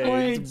 Perfect,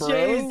 Wait, bro.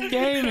 Jay's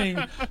Gaming.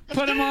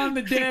 Put him on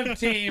the dev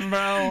team,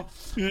 bro.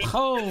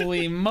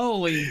 Holy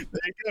moly.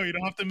 There you go. You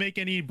don't have to make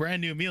any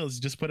brand new meals.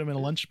 Just put them in a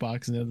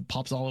lunchbox and it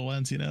pops all at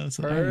once,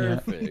 So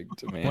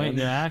Perfect, man. Wait,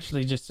 they're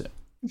actually just...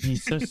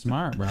 He's so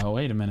smart, bro.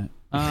 Wait a minute.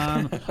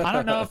 I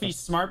don't know if he's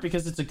smart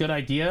because it's a good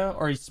idea,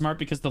 or he's smart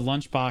because the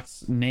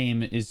lunchbox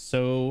name is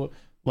so,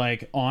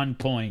 like, on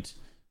point.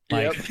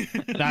 Like,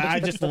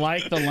 I just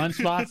like the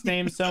lunchbox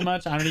name so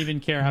much. I don't even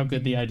care how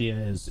good the idea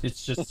is.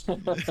 It's just,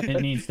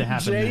 it needs to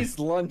happen. Jay's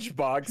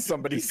lunchbox,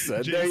 somebody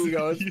said. There you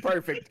go. It's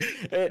perfect.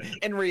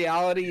 In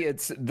reality,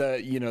 it's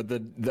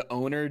the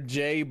owner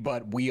Jay,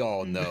 but we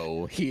all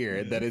know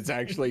here that it's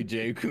actually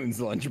Jay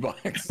Kuhn's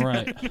lunchbox.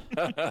 Right.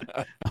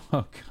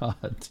 Oh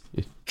god,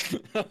 dude.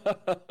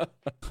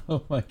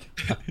 Oh my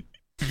god.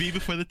 V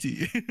before the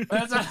T.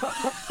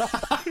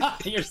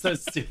 You're so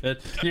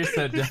stupid. You're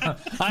so dumb.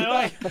 I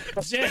like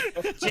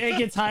Jay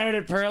gets hired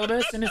at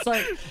Perlibus, and it's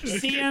like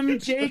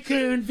CM J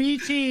Kuhn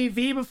VT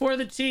V before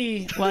the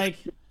T. Like,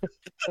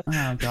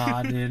 oh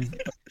god, dude,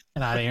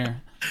 get out of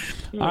here.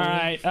 All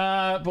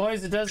right,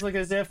 boys, it does look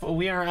as if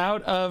we are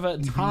out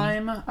of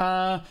time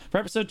for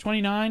episode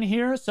 29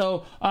 here.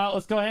 So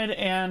let's go ahead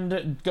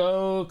and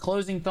go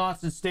closing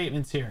thoughts and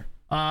statements here.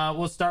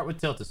 We'll start with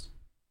Tiltus.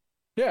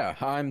 Yeah,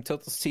 I'm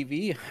Tiltus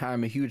TV.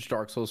 I'm a huge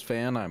Dark Souls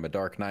fan. I'm a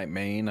Dark Knight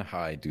main.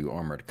 I do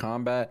Armored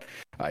Combat.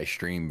 I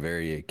stream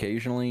very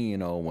occasionally,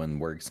 when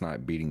work's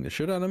not beating the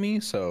shit out of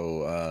me.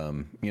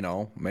 So,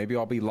 maybe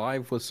I'll be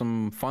live with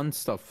some fun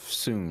stuff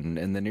soon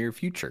in the near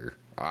future.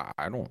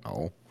 I don't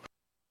know.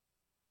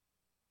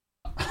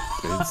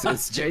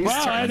 It's Jay's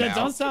Wow, turn that now.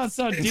 don't sound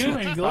so doom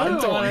and gloom. I'm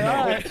All doing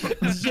right. it.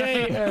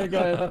 Jay, go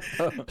ahead.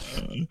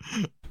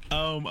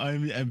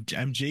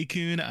 I'm Jay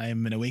Kuhn.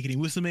 I'm an Awakening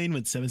Wuselmain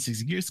with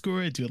 760 gear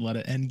score. I do a lot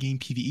of endgame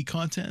PvE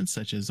content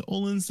such as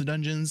Olins, the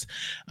dungeons,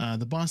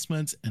 the boss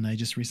mods, and I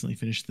just recently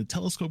finished the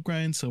telescope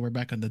grind. So we're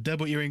back on the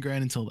Debo earring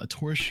grind until a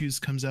Tor Shoes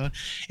comes out.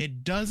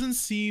 It doesn't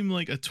seem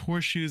like a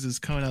Tor Shoes is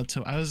coming out.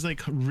 I was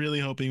like really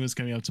hoping it was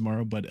coming out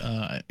tomorrow, but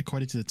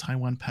according to the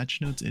Taiwan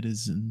patch notes, it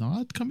is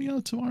not coming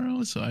out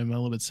tomorrow. So I'm a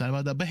little bit sad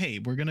about that. But hey,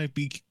 we're gonna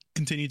be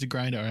continue to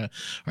grind our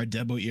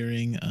Debo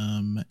earring,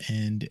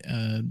 and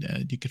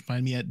you can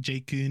find me at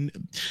jkun,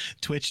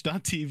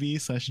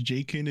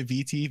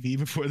 twitch.tv/jkunvtv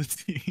before the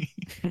T.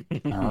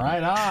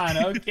 Right on.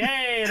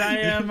 Okay, and I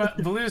am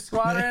Blue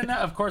Squadron.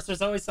 Of course,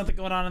 there's always something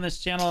going on this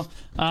channel.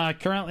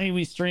 Currently,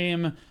 we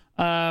stream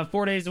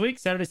 4 days a week: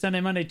 Saturday,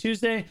 Sunday, Monday,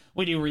 Tuesday.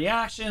 We do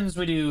reactions.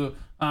 We do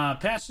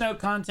patch note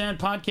content,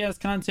 podcast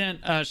content,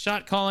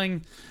 shot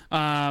calling,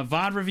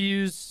 VOD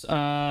reviews.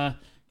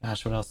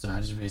 Gosh, what else do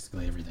I do?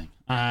 Basically everything.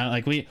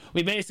 Like we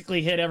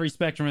basically hit every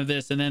spectrum of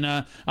this, and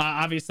then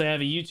obviously I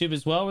have a YouTube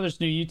as well, where there's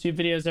new YouTube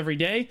videos every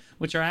day,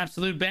 which are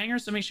absolute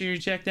bangers. So make sure you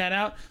check that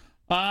out.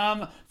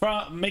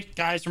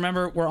 Guys,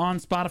 remember we're on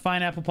Spotify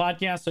and Apple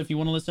Podcasts. So if you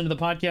want to listen to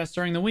the podcast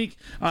during the week,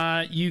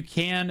 you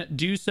can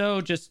do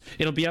so. Just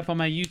it'll be up on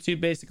my YouTube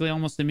basically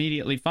almost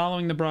immediately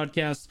following the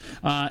broadcast,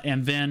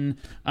 and then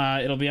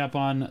it'll be up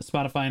on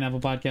Spotify and Apple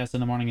Podcasts in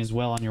the morning as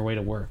well on your way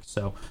to work.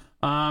 So.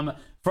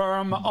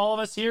 From all of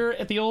us here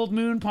at the Old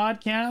Moon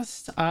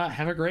Podcast,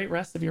 have a great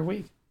rest of your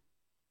week.